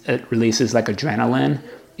releases like adrenaline.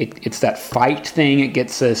 It's that fight thing. It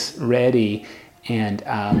gets us ready. And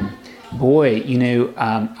boy,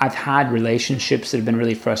 I've had relationships that have been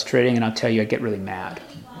really frustrating, and I'll tell you, I get really mad.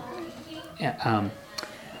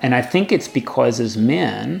 And I think it's because as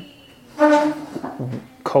men,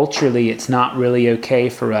 culturally, it's not really okay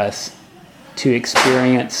for us to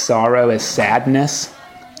experience sorrow as sadness.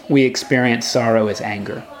 We experience sorrow as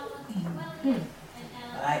anger.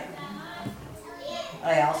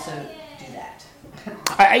 I also do that.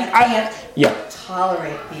 I can't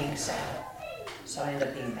tolerate being sad, so I end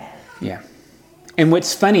up being mad. Yeah. And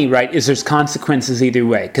what's funny, right, is there's consequences either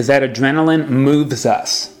way, because that adrenaline moves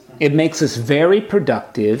us. It makes us very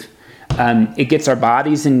productive. It gets our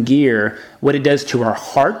bodies in gear. What it does to our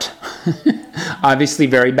heart, obviously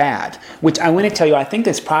very bad. Which I want to tell you, I think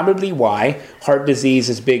that's probably why heart disease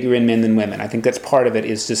is bigger in men than women. I think that's part of it,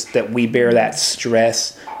 is just that we bear that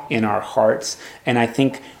stress in our hearts. And I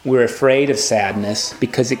think we're afraid of sadness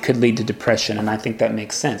because it could lead to depression. And I think that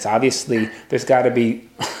makes sense. Obviously, there's got to be,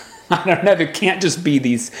 I don't know, there can't just be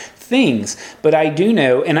these things. But I do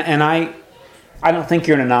know, and I don't think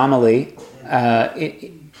you're an anomaly.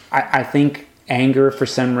 I think anger, for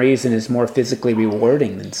some reason, is more physically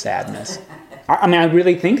rewarding than sadness. I mean, I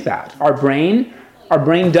really think that. Our brain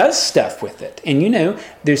does stuff with it. And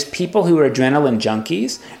there's people who are adrenaline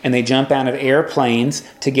junkies, and they jump out of airplanes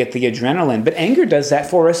to get the adrenaline. But anger does that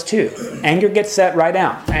for us too. Anger gets that right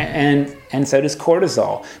out. And so does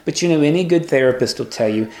cortisol. But any good therapist will tell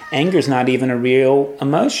you, anger is not even a real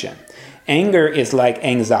emotion. Anger is like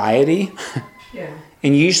anxiety. Yeah.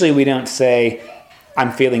 And usually we don't say,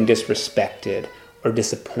 I'm feeling disrespected or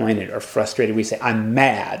disappointed or frustrated. We say, I'm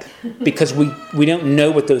mad, because we don't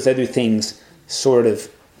know what those other things sort of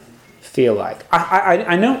feel like.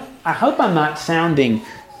 I know. I hope I'm not sounding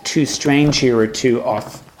too strange here or too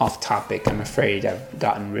off topic. I'm afraid I've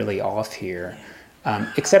gotten really off here.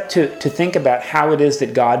 Except to think about how it is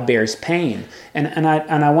that God bears pain. And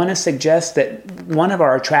I want to suggest that one of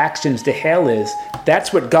our attractions to hell is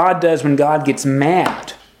that's what God does when God gets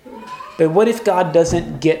mad. But what if God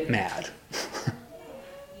doesn't get mad?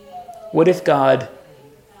 What if God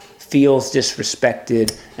feels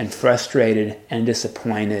disrespected and frustrated and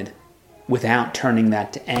disappointed without turning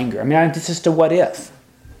that to anger? I mean, it's just a what if.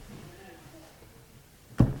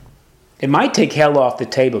 It might take hell off the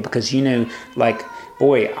table because,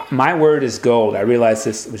 boy, my word is gold. I realized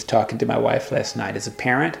this. I was talking to my wife last night. As a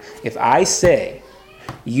parent, if I say,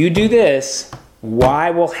 you do this,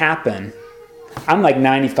 Y will happen, I'm like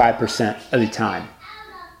 95% of the time.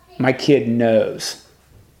 My kid knows.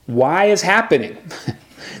 Y is happening.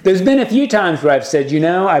 There's been a few times where I've said,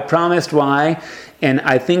 I promised Y, and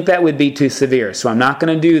I think that would be too severe, so I'm not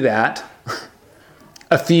going to do that.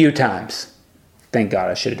 A few times. Thank God,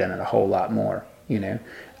 I should have done it a whole lot more,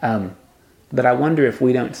 But I wonder if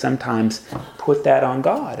we don't sometimes put that on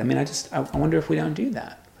God. I mean, I wonder if we don't do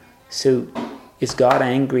that. So is God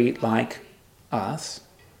angry like us?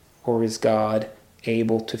 Or is God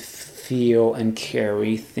able to feel and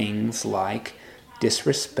carry things like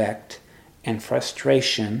disrespect and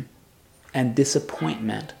frustration and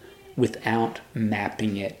disappointment without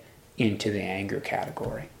mapping it into the anger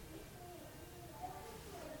category?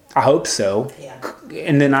 I hope so. Yeah.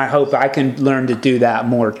 And then I hope I can learn to do that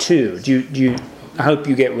more too. I hope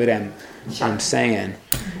you get what I'm saying.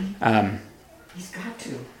 He's got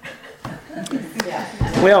to. Yeah.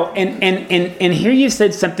 Well, and here you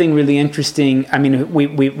said something really interesting. I mean,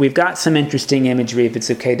 we've got some interesting imagery, if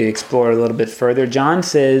it's okay to explore a little bit further. John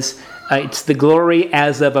says it's the glory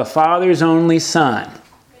as of a father's only son.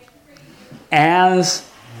 As.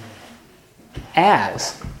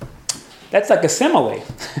 That's like a simile.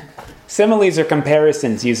 Similes are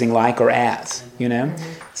comparisons using like or as,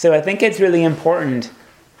 So I think it's really important.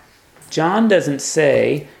 John doesn't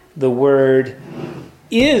say the word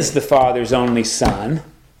is the Father's only Son.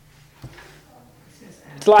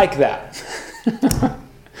 It's like that.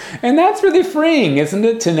 And that's really freeing, isn't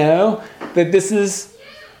it, to know that this is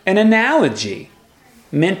an analogy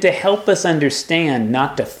meant to help us understand,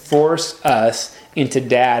 not to force us into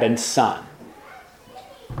dad and son.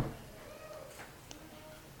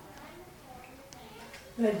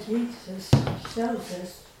 But Jesus shows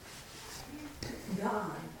us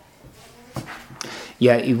God.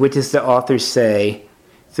 Yeah, what does the author say?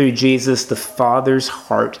 Through Jesus, the Father's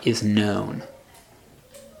heart is known.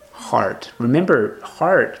 Heart. Remember,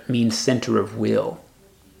 heart means center of will.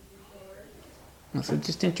 So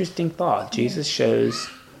just interesting thought. Jesus shows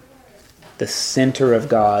the center of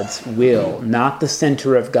God's will, not the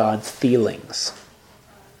center of God's feelings.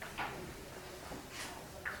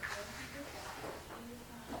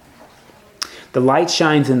 the light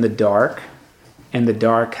shines in the dark, and the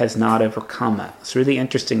dark has not overcome it. It's really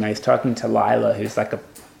interesting. I was talking to Lila, who's like a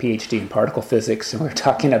PhD in particle physics, and we were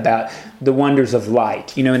talking about the wonders of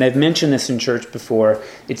light. You know, and I've mentioned this in church before.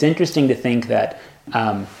 It's interesting to think that,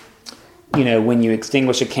 you know, when you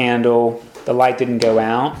extinguish a candle, the light didn't go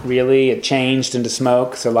out, really. It changed into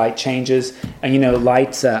smoke, so light changes. And, you know,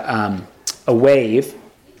 light's a wave,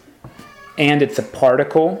 and it's a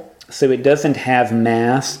particle, so it doesn't have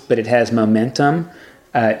mass, but it has momentum.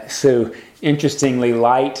 So, interestingly,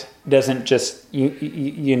 light doesn't just,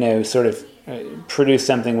 you know, sort of produce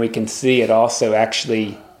something we can see. It also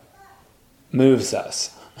actually moves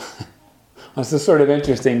us. It's just sort of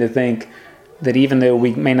interesting to think that even though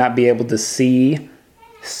we may not be able to see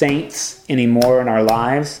saints anymore in our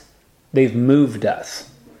lives, they've moved us,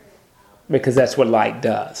 because that's what light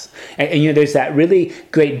does. And you know, there's that really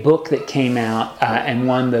great book that came out and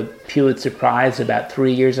won the Pulitzer Prize about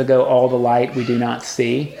 3 years ago, All the Light We Do Not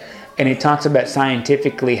See. And it talks about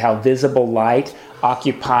scientifically how visible light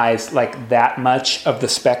occupies like that much of the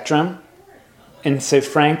spectrum. And so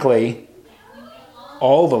frankly,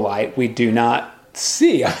 all the light we do not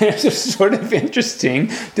see. It's just sort of interesting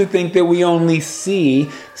to think that we only see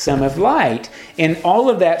some of light. And all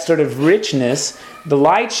of that sort of richness, the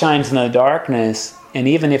light shines in the darkness, and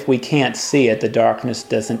even if we can't see it, the darkness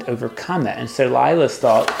doesn't overcome it. And so Lila's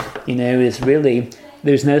thought, you know, is really,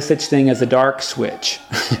 there's no such thing as a dark switch.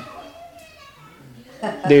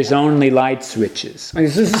 There's only light switches.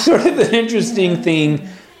 This is sort of an interesting thing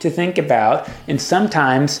to think about. And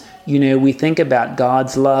sometimes, you know, we think about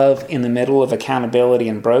God's love in the middle of accountability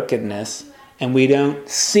and brokenness, and we don't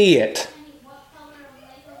see it.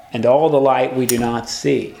 And all the light we do not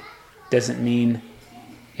see doesn't mean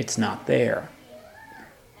it's not there.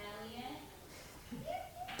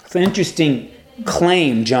 It's an interesting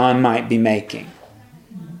claim John might be making.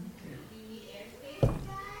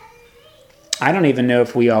 I don't even know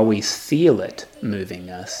if we always feel it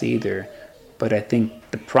moving us either, but I think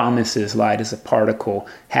the promise is light as a particle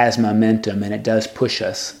has momentum, and it does push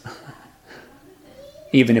us.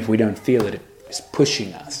 Even if we don't feel it, it's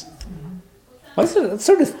pushing us. Well, it's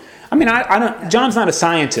sort of, I mean, I don't. John's not a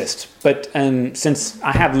scientist, but since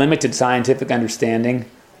I have limited scientific understanding,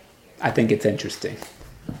 I think it's interesting.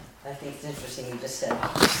 I think it's interesting you just said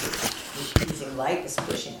using light is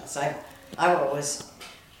pushing us. I've always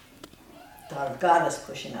thought of God as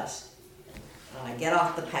pushing us. When I get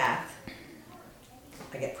off the path,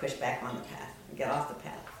 I get pushed back on the path. I get off the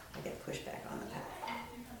path, I get pushed back on the path.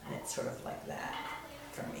 And it's sort of like that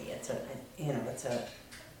for me. It's a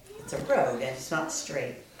road, and it's not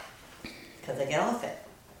straight because I get off it.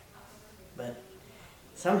 But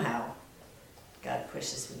somehow God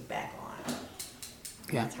pushes me back on.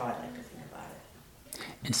 Yeah. That's how I like to think about it.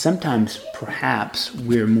 And sometimes, perhaps,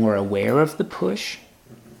 we're more aware of the push,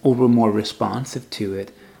 or we're more responsive to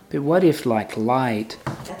it. But what if, like light...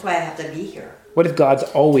 That's why I have to be here. What if God's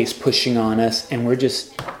always pushing on us, and we're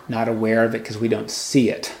just not aware of it because we don't see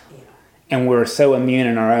it? Yeah. And we're so immune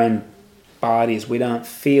in our own bodies, we don't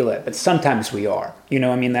feel it. But sometimes we are. You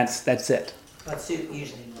know, I mean, that's it. That's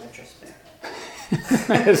usually in retrospect.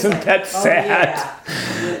 Isn't that sad? Oh,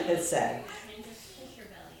 yeah. It's sad.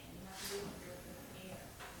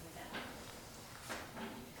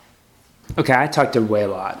 Okay, I talked to Ray a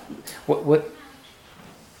lot. What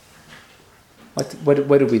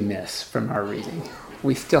did we miss from our reading?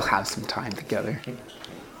 We still have some time together.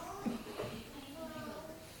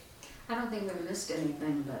 I don't think we missed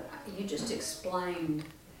anything, but you just explained.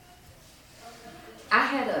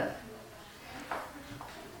 I'm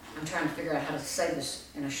trying to figure out how to say this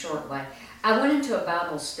in a short way. I went into a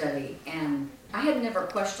Bible study, and I had never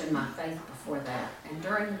questioned my faith before that. And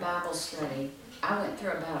during the Bible study, I went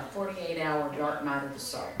through about a 48-hour dark night of the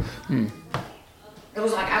soul. It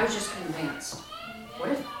was like I was just convinced. What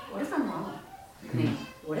if I'm wrong? I mean,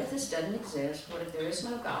 what if this doesn't exist? What if there is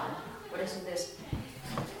no God? What isn't this?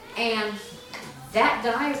 And that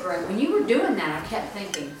diagram, when you were doing that, I kept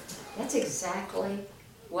thinking, that's exactly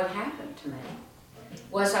what happened to me.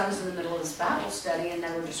 I was in the middle of this Bible study, and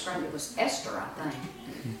they were describing, it was Esther, I think.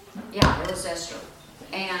 Yeah, it was Esther.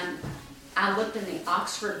 And I looked in the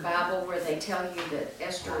Oxford Bible where they tell you that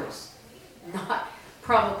Esther is not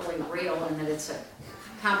probably real and that it's a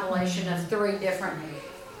compilation of 3 different.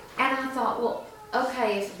 And I thought, well,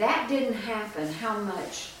 okay, if that didn't happen, how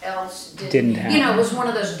much else didn't happen? You know, it was one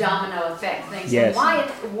of those domino effect things. Yes.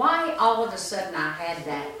 And why all of a sudden I had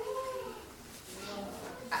that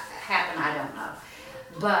happen, I don't know.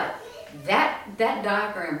 But that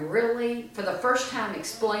diagram really, for the first time,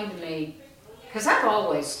 explained to me, because I've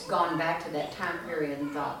always gone back to that time period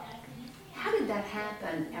and thought, how did that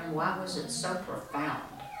happen and why was it so profound?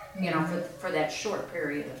 You know, for that short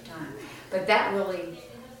period of time. But that really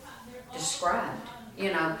described,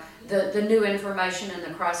 you know, the new information in the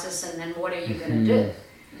crisis, and then what are you going to do?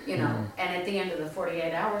 You know, and at the end of the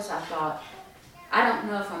 48 hours, I thought, I don't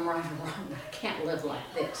know if I'm right or wrong, but I can't live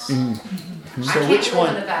like this. I So can't which live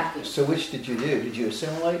one? in a vacuum. So which did you do? Did you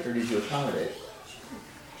assimilate or did you accommodate?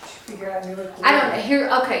 Figure out new I don't hear.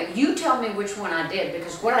 Okay, you tell me which one I did,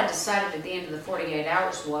 because what I decided at the end of the 48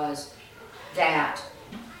 hours was that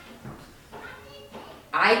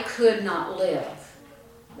I could not live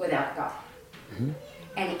without God.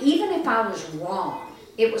 And even if I was wrong,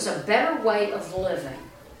 it was a better way of living,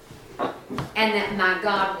 and that my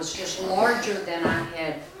God was just larger than I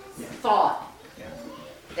had thought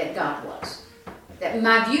that God was. That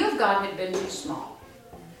my view of God had been too small.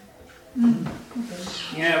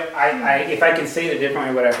 You know, if I can say it a different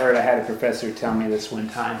way, what I heard, I had a professor tell me this one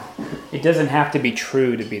time. It doesn't have to be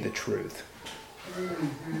true to be the truth.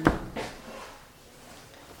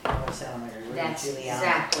 That's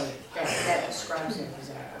exactly, that describes it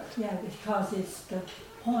exactly. Yeah, because it's the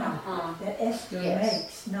point that Esther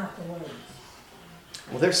makes, not the words.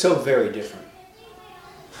 Well, they're so very different.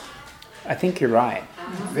 I think you're right.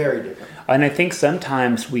 Very different. And I think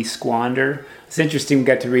sometimes we squander. It's interesting, we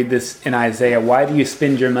got to read this in Isaiah. Why do you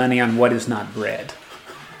spend your money on what is not bread?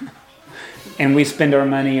 And we spend our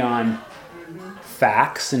money on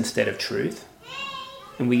facts instead of truth.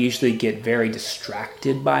 And we usually get very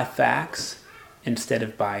distracted by facts instead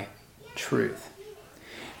of by truth.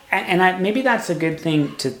 And maybe that's a good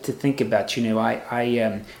thing to think about. You know,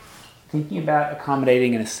 I thinking about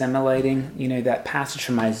accommodating and assimilating, you know, that passage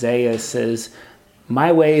from Isaiah says,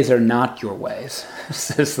 "My ways are not your ways,"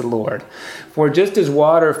 says the Lord. "For just as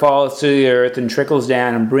water falls to the earth and trickles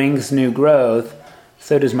down and brings new growth,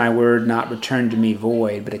 so does my word not return to me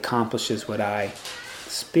void, but accomplishes what I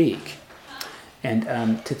speak." And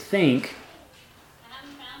to think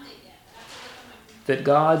that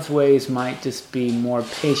God's ways might just be more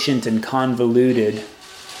patient and convoluted,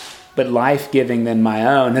 but life-giving than my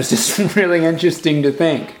own, is just really interesting to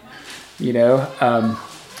think. You know,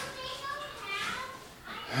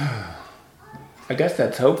 I guess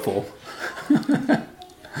that's hopeful. There,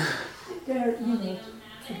 you know,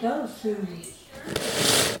 for those who,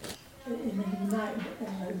 and you might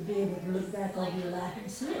be able to look back over your life and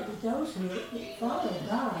see it, but those who follow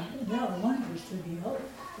God, there are wonders to behold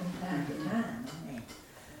from time to time. I mean,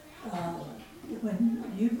 when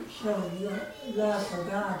you show your love for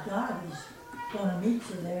God, God is going to meet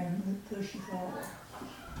you there and push you forward.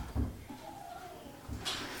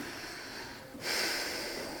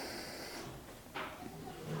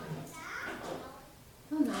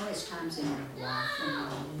 Well, there are always times in your life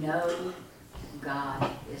when you know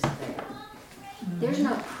God is there. There's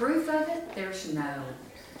no proof of it. There's no,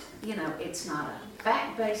 you know, it's not a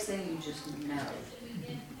fact-based thing. You just know.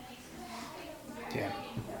 Yeah.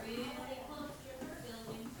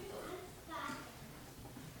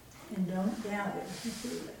 And don't doubt it if you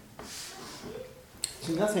feel it.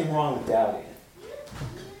 There's nothing wrong with doubting it.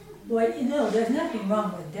 Well, you know, there's nothing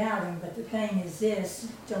wrong with doubting, but the thing is this,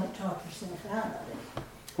 don't talk yourself out of it.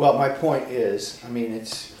 Well, my point is, I mean,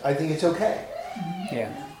 I think it's okay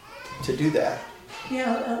Yeah. to do that.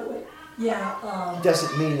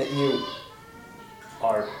 Doesn't mean that you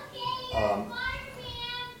are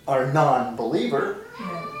a non-believer.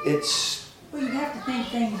 Yeah. It's Well, you have to think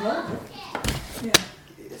things over. Yeah.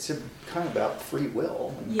 it's kind of about free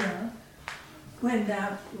will. Yeah. When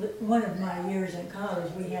one of my years in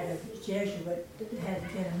college, we had a Jesuit that had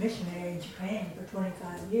been a missionary in Japan for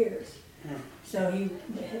 25 years. So he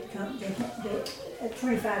had come, at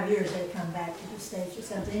 25 years they'd come back to the States or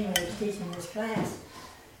something. Anyway, he was teaching this class,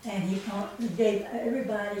 and he gave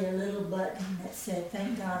everybody a little button that said,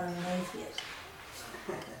 "Thank God I'm an atheist."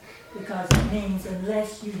 Because it means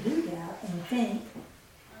unless you do that and think,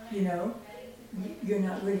 you know, you're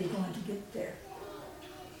not really going to get there.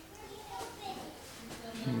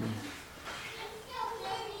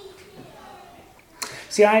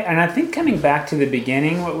 See, I think coming back to the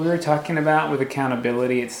beginning, what we were talking about with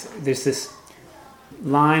accountability, there's this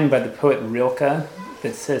line by the poet Rilke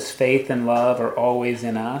that says, "Faith and love are always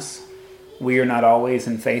in us. We are not always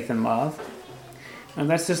in faith and love." And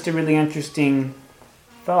that's just a really interesting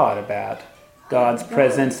thought about God's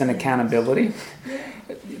presence and accountability.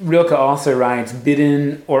 Rilke also writes,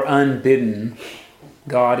 "Bidden or unbidden,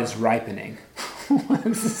 God is ripening."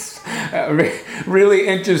 This is a really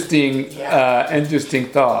interesting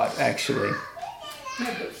thought, actually.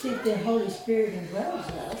 Yeah, but see, if the Holy Spirit indwells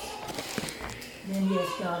us, then yes,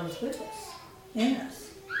 God is with us, in us.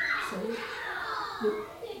 So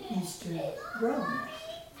needs to grow in this.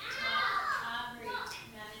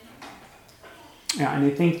 Yeah, and I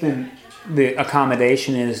think then the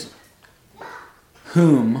accommodation is,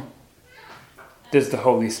 whom does the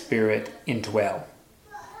Holy Spirit indwell?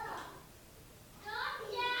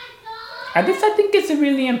 I think it's a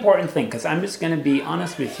really important thing, because I'm just going to be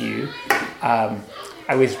honest with you.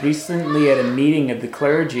 I was recently at a meeting of the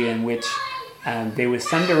clergy in which there was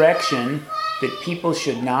some direction that people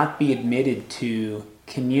should not be admitted to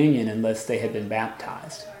communion unless they had been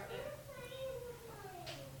baptized.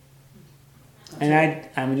 And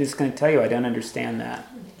I'm just going to tell you, I don't understand that.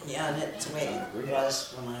 Yeah, that's the way it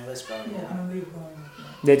was when I was growing Yeah, up. when we were growing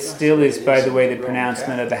up. That still is, by the way, the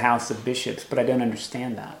pronouncement of the House of Bishops, but I don't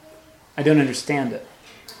understand that. I don't understand it.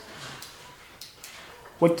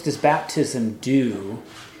 What does baptism do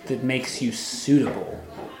that makes you suitable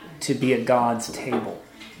to be at God's table?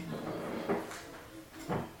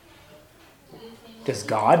 Does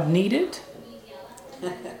God need it?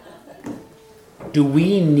 Do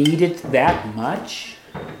we need it that much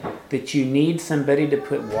that you need somebody to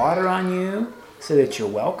put water on you so that you're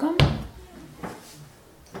welcome?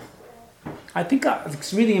 I think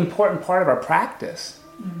it's a really important part of our practice.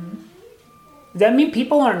 Mm-hmm. Does that mean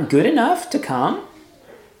people aren't good enough to come?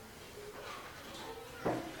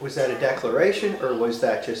 Was that a declaration or was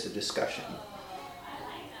that just a discussion?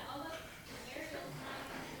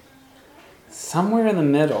 Somewhere in the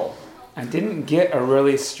middle. I didn't get a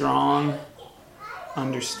really strong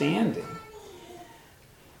understanding.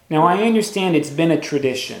 Now, I understand it's been a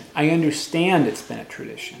tradition. I understand it's been a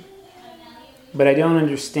tradition. But I don't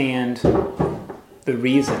understand the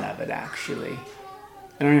reason of it, actually.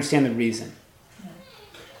 I don't understand the reason.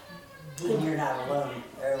 And you're not alone.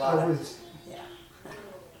 There are a lot Or of, yeah.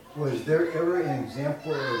 was there ever an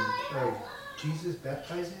example of Jesus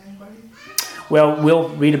baptizing anybody? Well, we'll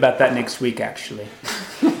read about that next week, actually.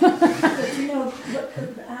 But you know,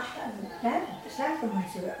 that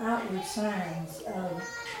sacraments are outward signs of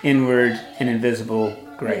Inward and invisible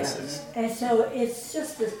graces. yeah. And so it's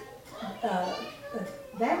just this.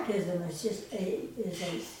 Baptism is just a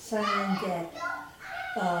sign that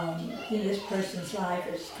this person's life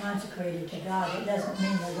is consecrated to God. It doesn't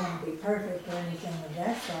mean they're going to be perfect or anything of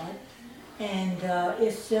that sort. And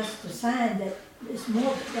it's just a sign that it's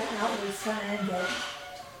more the outward sign that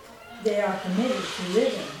they are committed to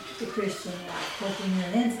living the Christian life. Because when you're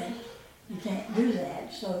an infant, you can't do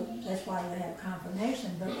that. So that's why you have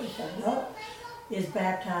confirmation. But if an adult is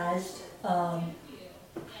baptized, then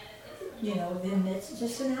it's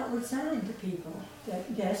just an outward sign to people that,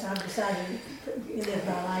 yes, I've decided to live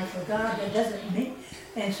my life for God. That doesn't mean,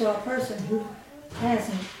 and so a person who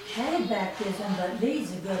hasn't had baptism but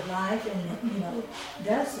leads a good life and,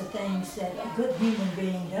 does the things that a good human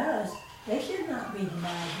being does, they should not be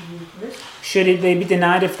denied the Eucharist. Should they be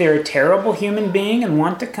denied if they're a terrible human being and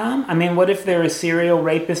want to come? I mean, what if they're a serial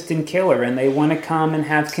rapist and killer and they want to come and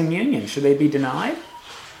have communion? Should they be denied?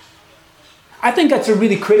 I think that's a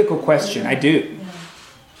really critical question. I do. Yeah.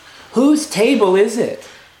 Whose table is it?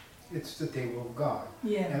 It's the table of God.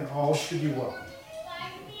 Yeah. And all should be welcome.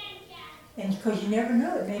 And because you never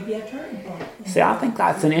know, it may be a turning point. See, I think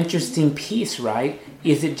that's an interesting piece, right?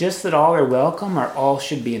 Is it just that all are welcome or all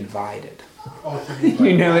should be invited? All should be You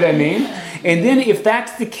welcome. know what I mean? And then if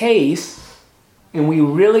that's the case, and we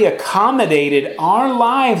really accommodated our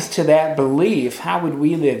lives to that belief, how would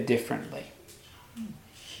we live differently?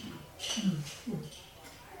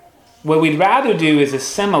 What we'd rather do is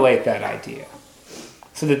assimilate that idea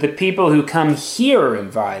so that the people who come here are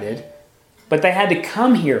invited, but they had to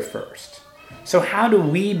come here first. So how do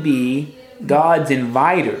we be God's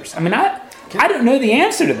inviters? I mean, I don't know the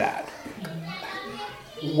answer to that.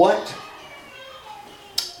 What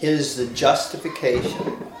is the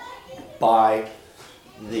justification by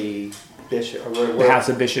the bishop or The House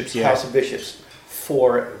of Bishops, yeah. House of Bishops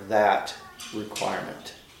for that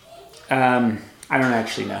requirement? I don't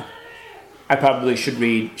actually know. I probably should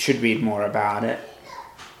read more about it.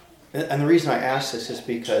 And the reason I ask this is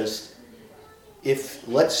because if,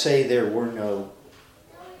 let's say, there were no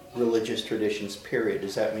religious traditions, period,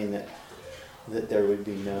 does that mean that there would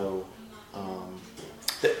be no,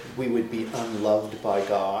 that we would be unloved by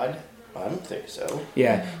God? I don't think so.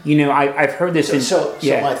 Yeah, I've heard this. So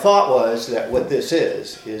my thought was that what this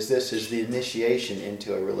is the initiation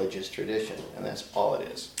into a religious tradition, and that's all it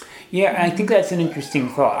is. Yeah, I think that's an interesting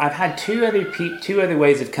thought. I've had two other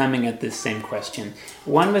ways of coming at this same question.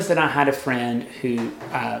 One was that I had a friend who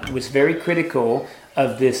was very critical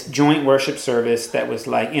of this joint worship service that was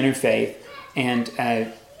like interfaith, and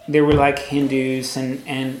there were like Hindus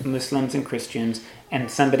and Muslims and Christians, and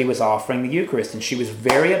somebody was offering the Eucharist, and she was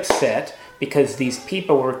very upset because these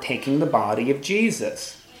people were taking the body of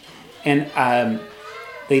Jesus. And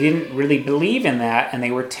they didn't really believe in that, and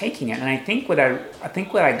they were taking it. And I think what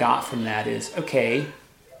I got from that is, okay,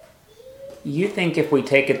 you think if we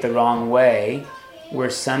take it the wrong way, we're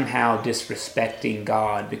somehow disrespecting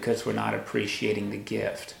God because we're not appreciating the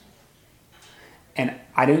gift. And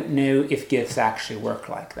I don't know if gifts actually work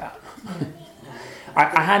like that.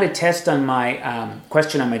 I had a test on my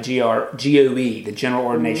question on my GOE, the General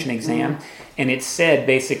Ordination Exam, and it said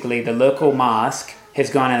basically the local mosque has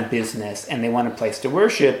gone out of business and they want a place to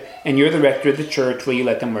worship, and you're the rector of the church, will you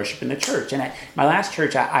let them worship in the church? And my last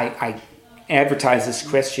church, I advertised this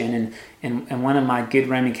question, and one of my good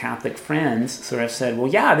Roman Catholic friends sort of said, well,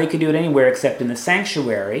 yeah, they could do it anywhere except in the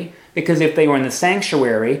sanctuary, because if they were in the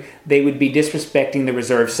sanctuary, they would be disrespecting the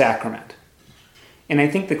reserved sacrament. And I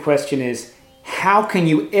think the question is, how can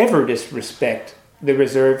you ever disrespect the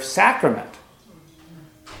reserved sacrament?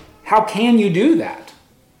 How can you do that?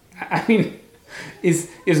 I mean,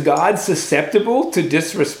 is God susceptible to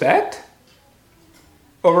disrespect?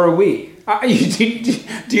 Or are we?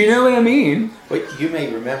 Do you know what I mean? Well, you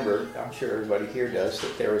may remember, I'm sure everybody here does,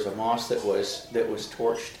 that there was a mosque that was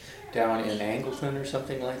torched down in Angleton or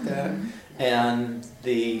something like that. And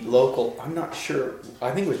the local, I'm not sure,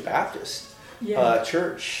 I think it was Baptist,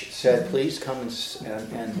 church said, please come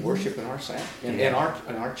and worship in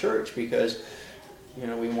our church, because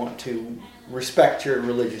we want to respect your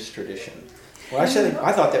religious tradition. Well,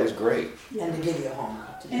 I thought that was great. And to give you a home.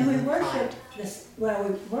 And we worship we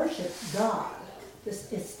worship God.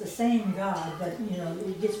 It's the same God, but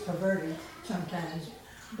it gets perverted sometimes,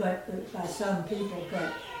 but by some people.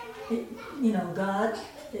 But God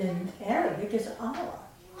in Arabic is Allah,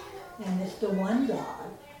 and it's the one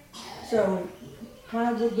God. So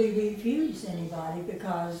why would we refuse anybody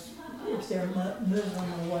because if they're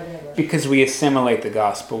Muslim or whatever? Because we assimilate the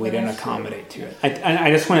gospel, we don't accommodate to it. I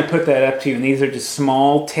just want to put that up to you, and these are just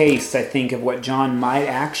small tastes, I think, of what John might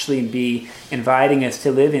actually be inviting us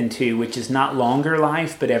to live into, which is not longer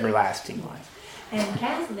life, but everlasting life. And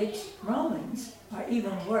Catholics, Romans, are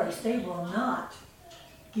even worse. They will not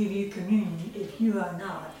give you communion if you are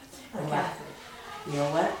not a Catholic. You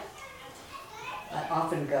know what? I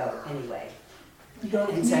often go anyway. Go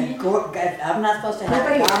And say, I'm not supposed to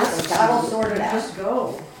have it. God will sort it out. Just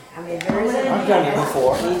go. I mean, there is I've done it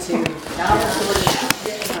before. Me too. God will sort it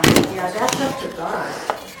out. Yeah, that's up to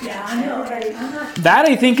God. Yeah, I know, but I'm not. That,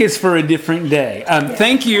 I think, is for a different day.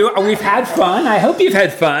 Thank you. We've had fun. I hope you've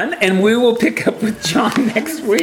had fun, and we will pick up with John next week.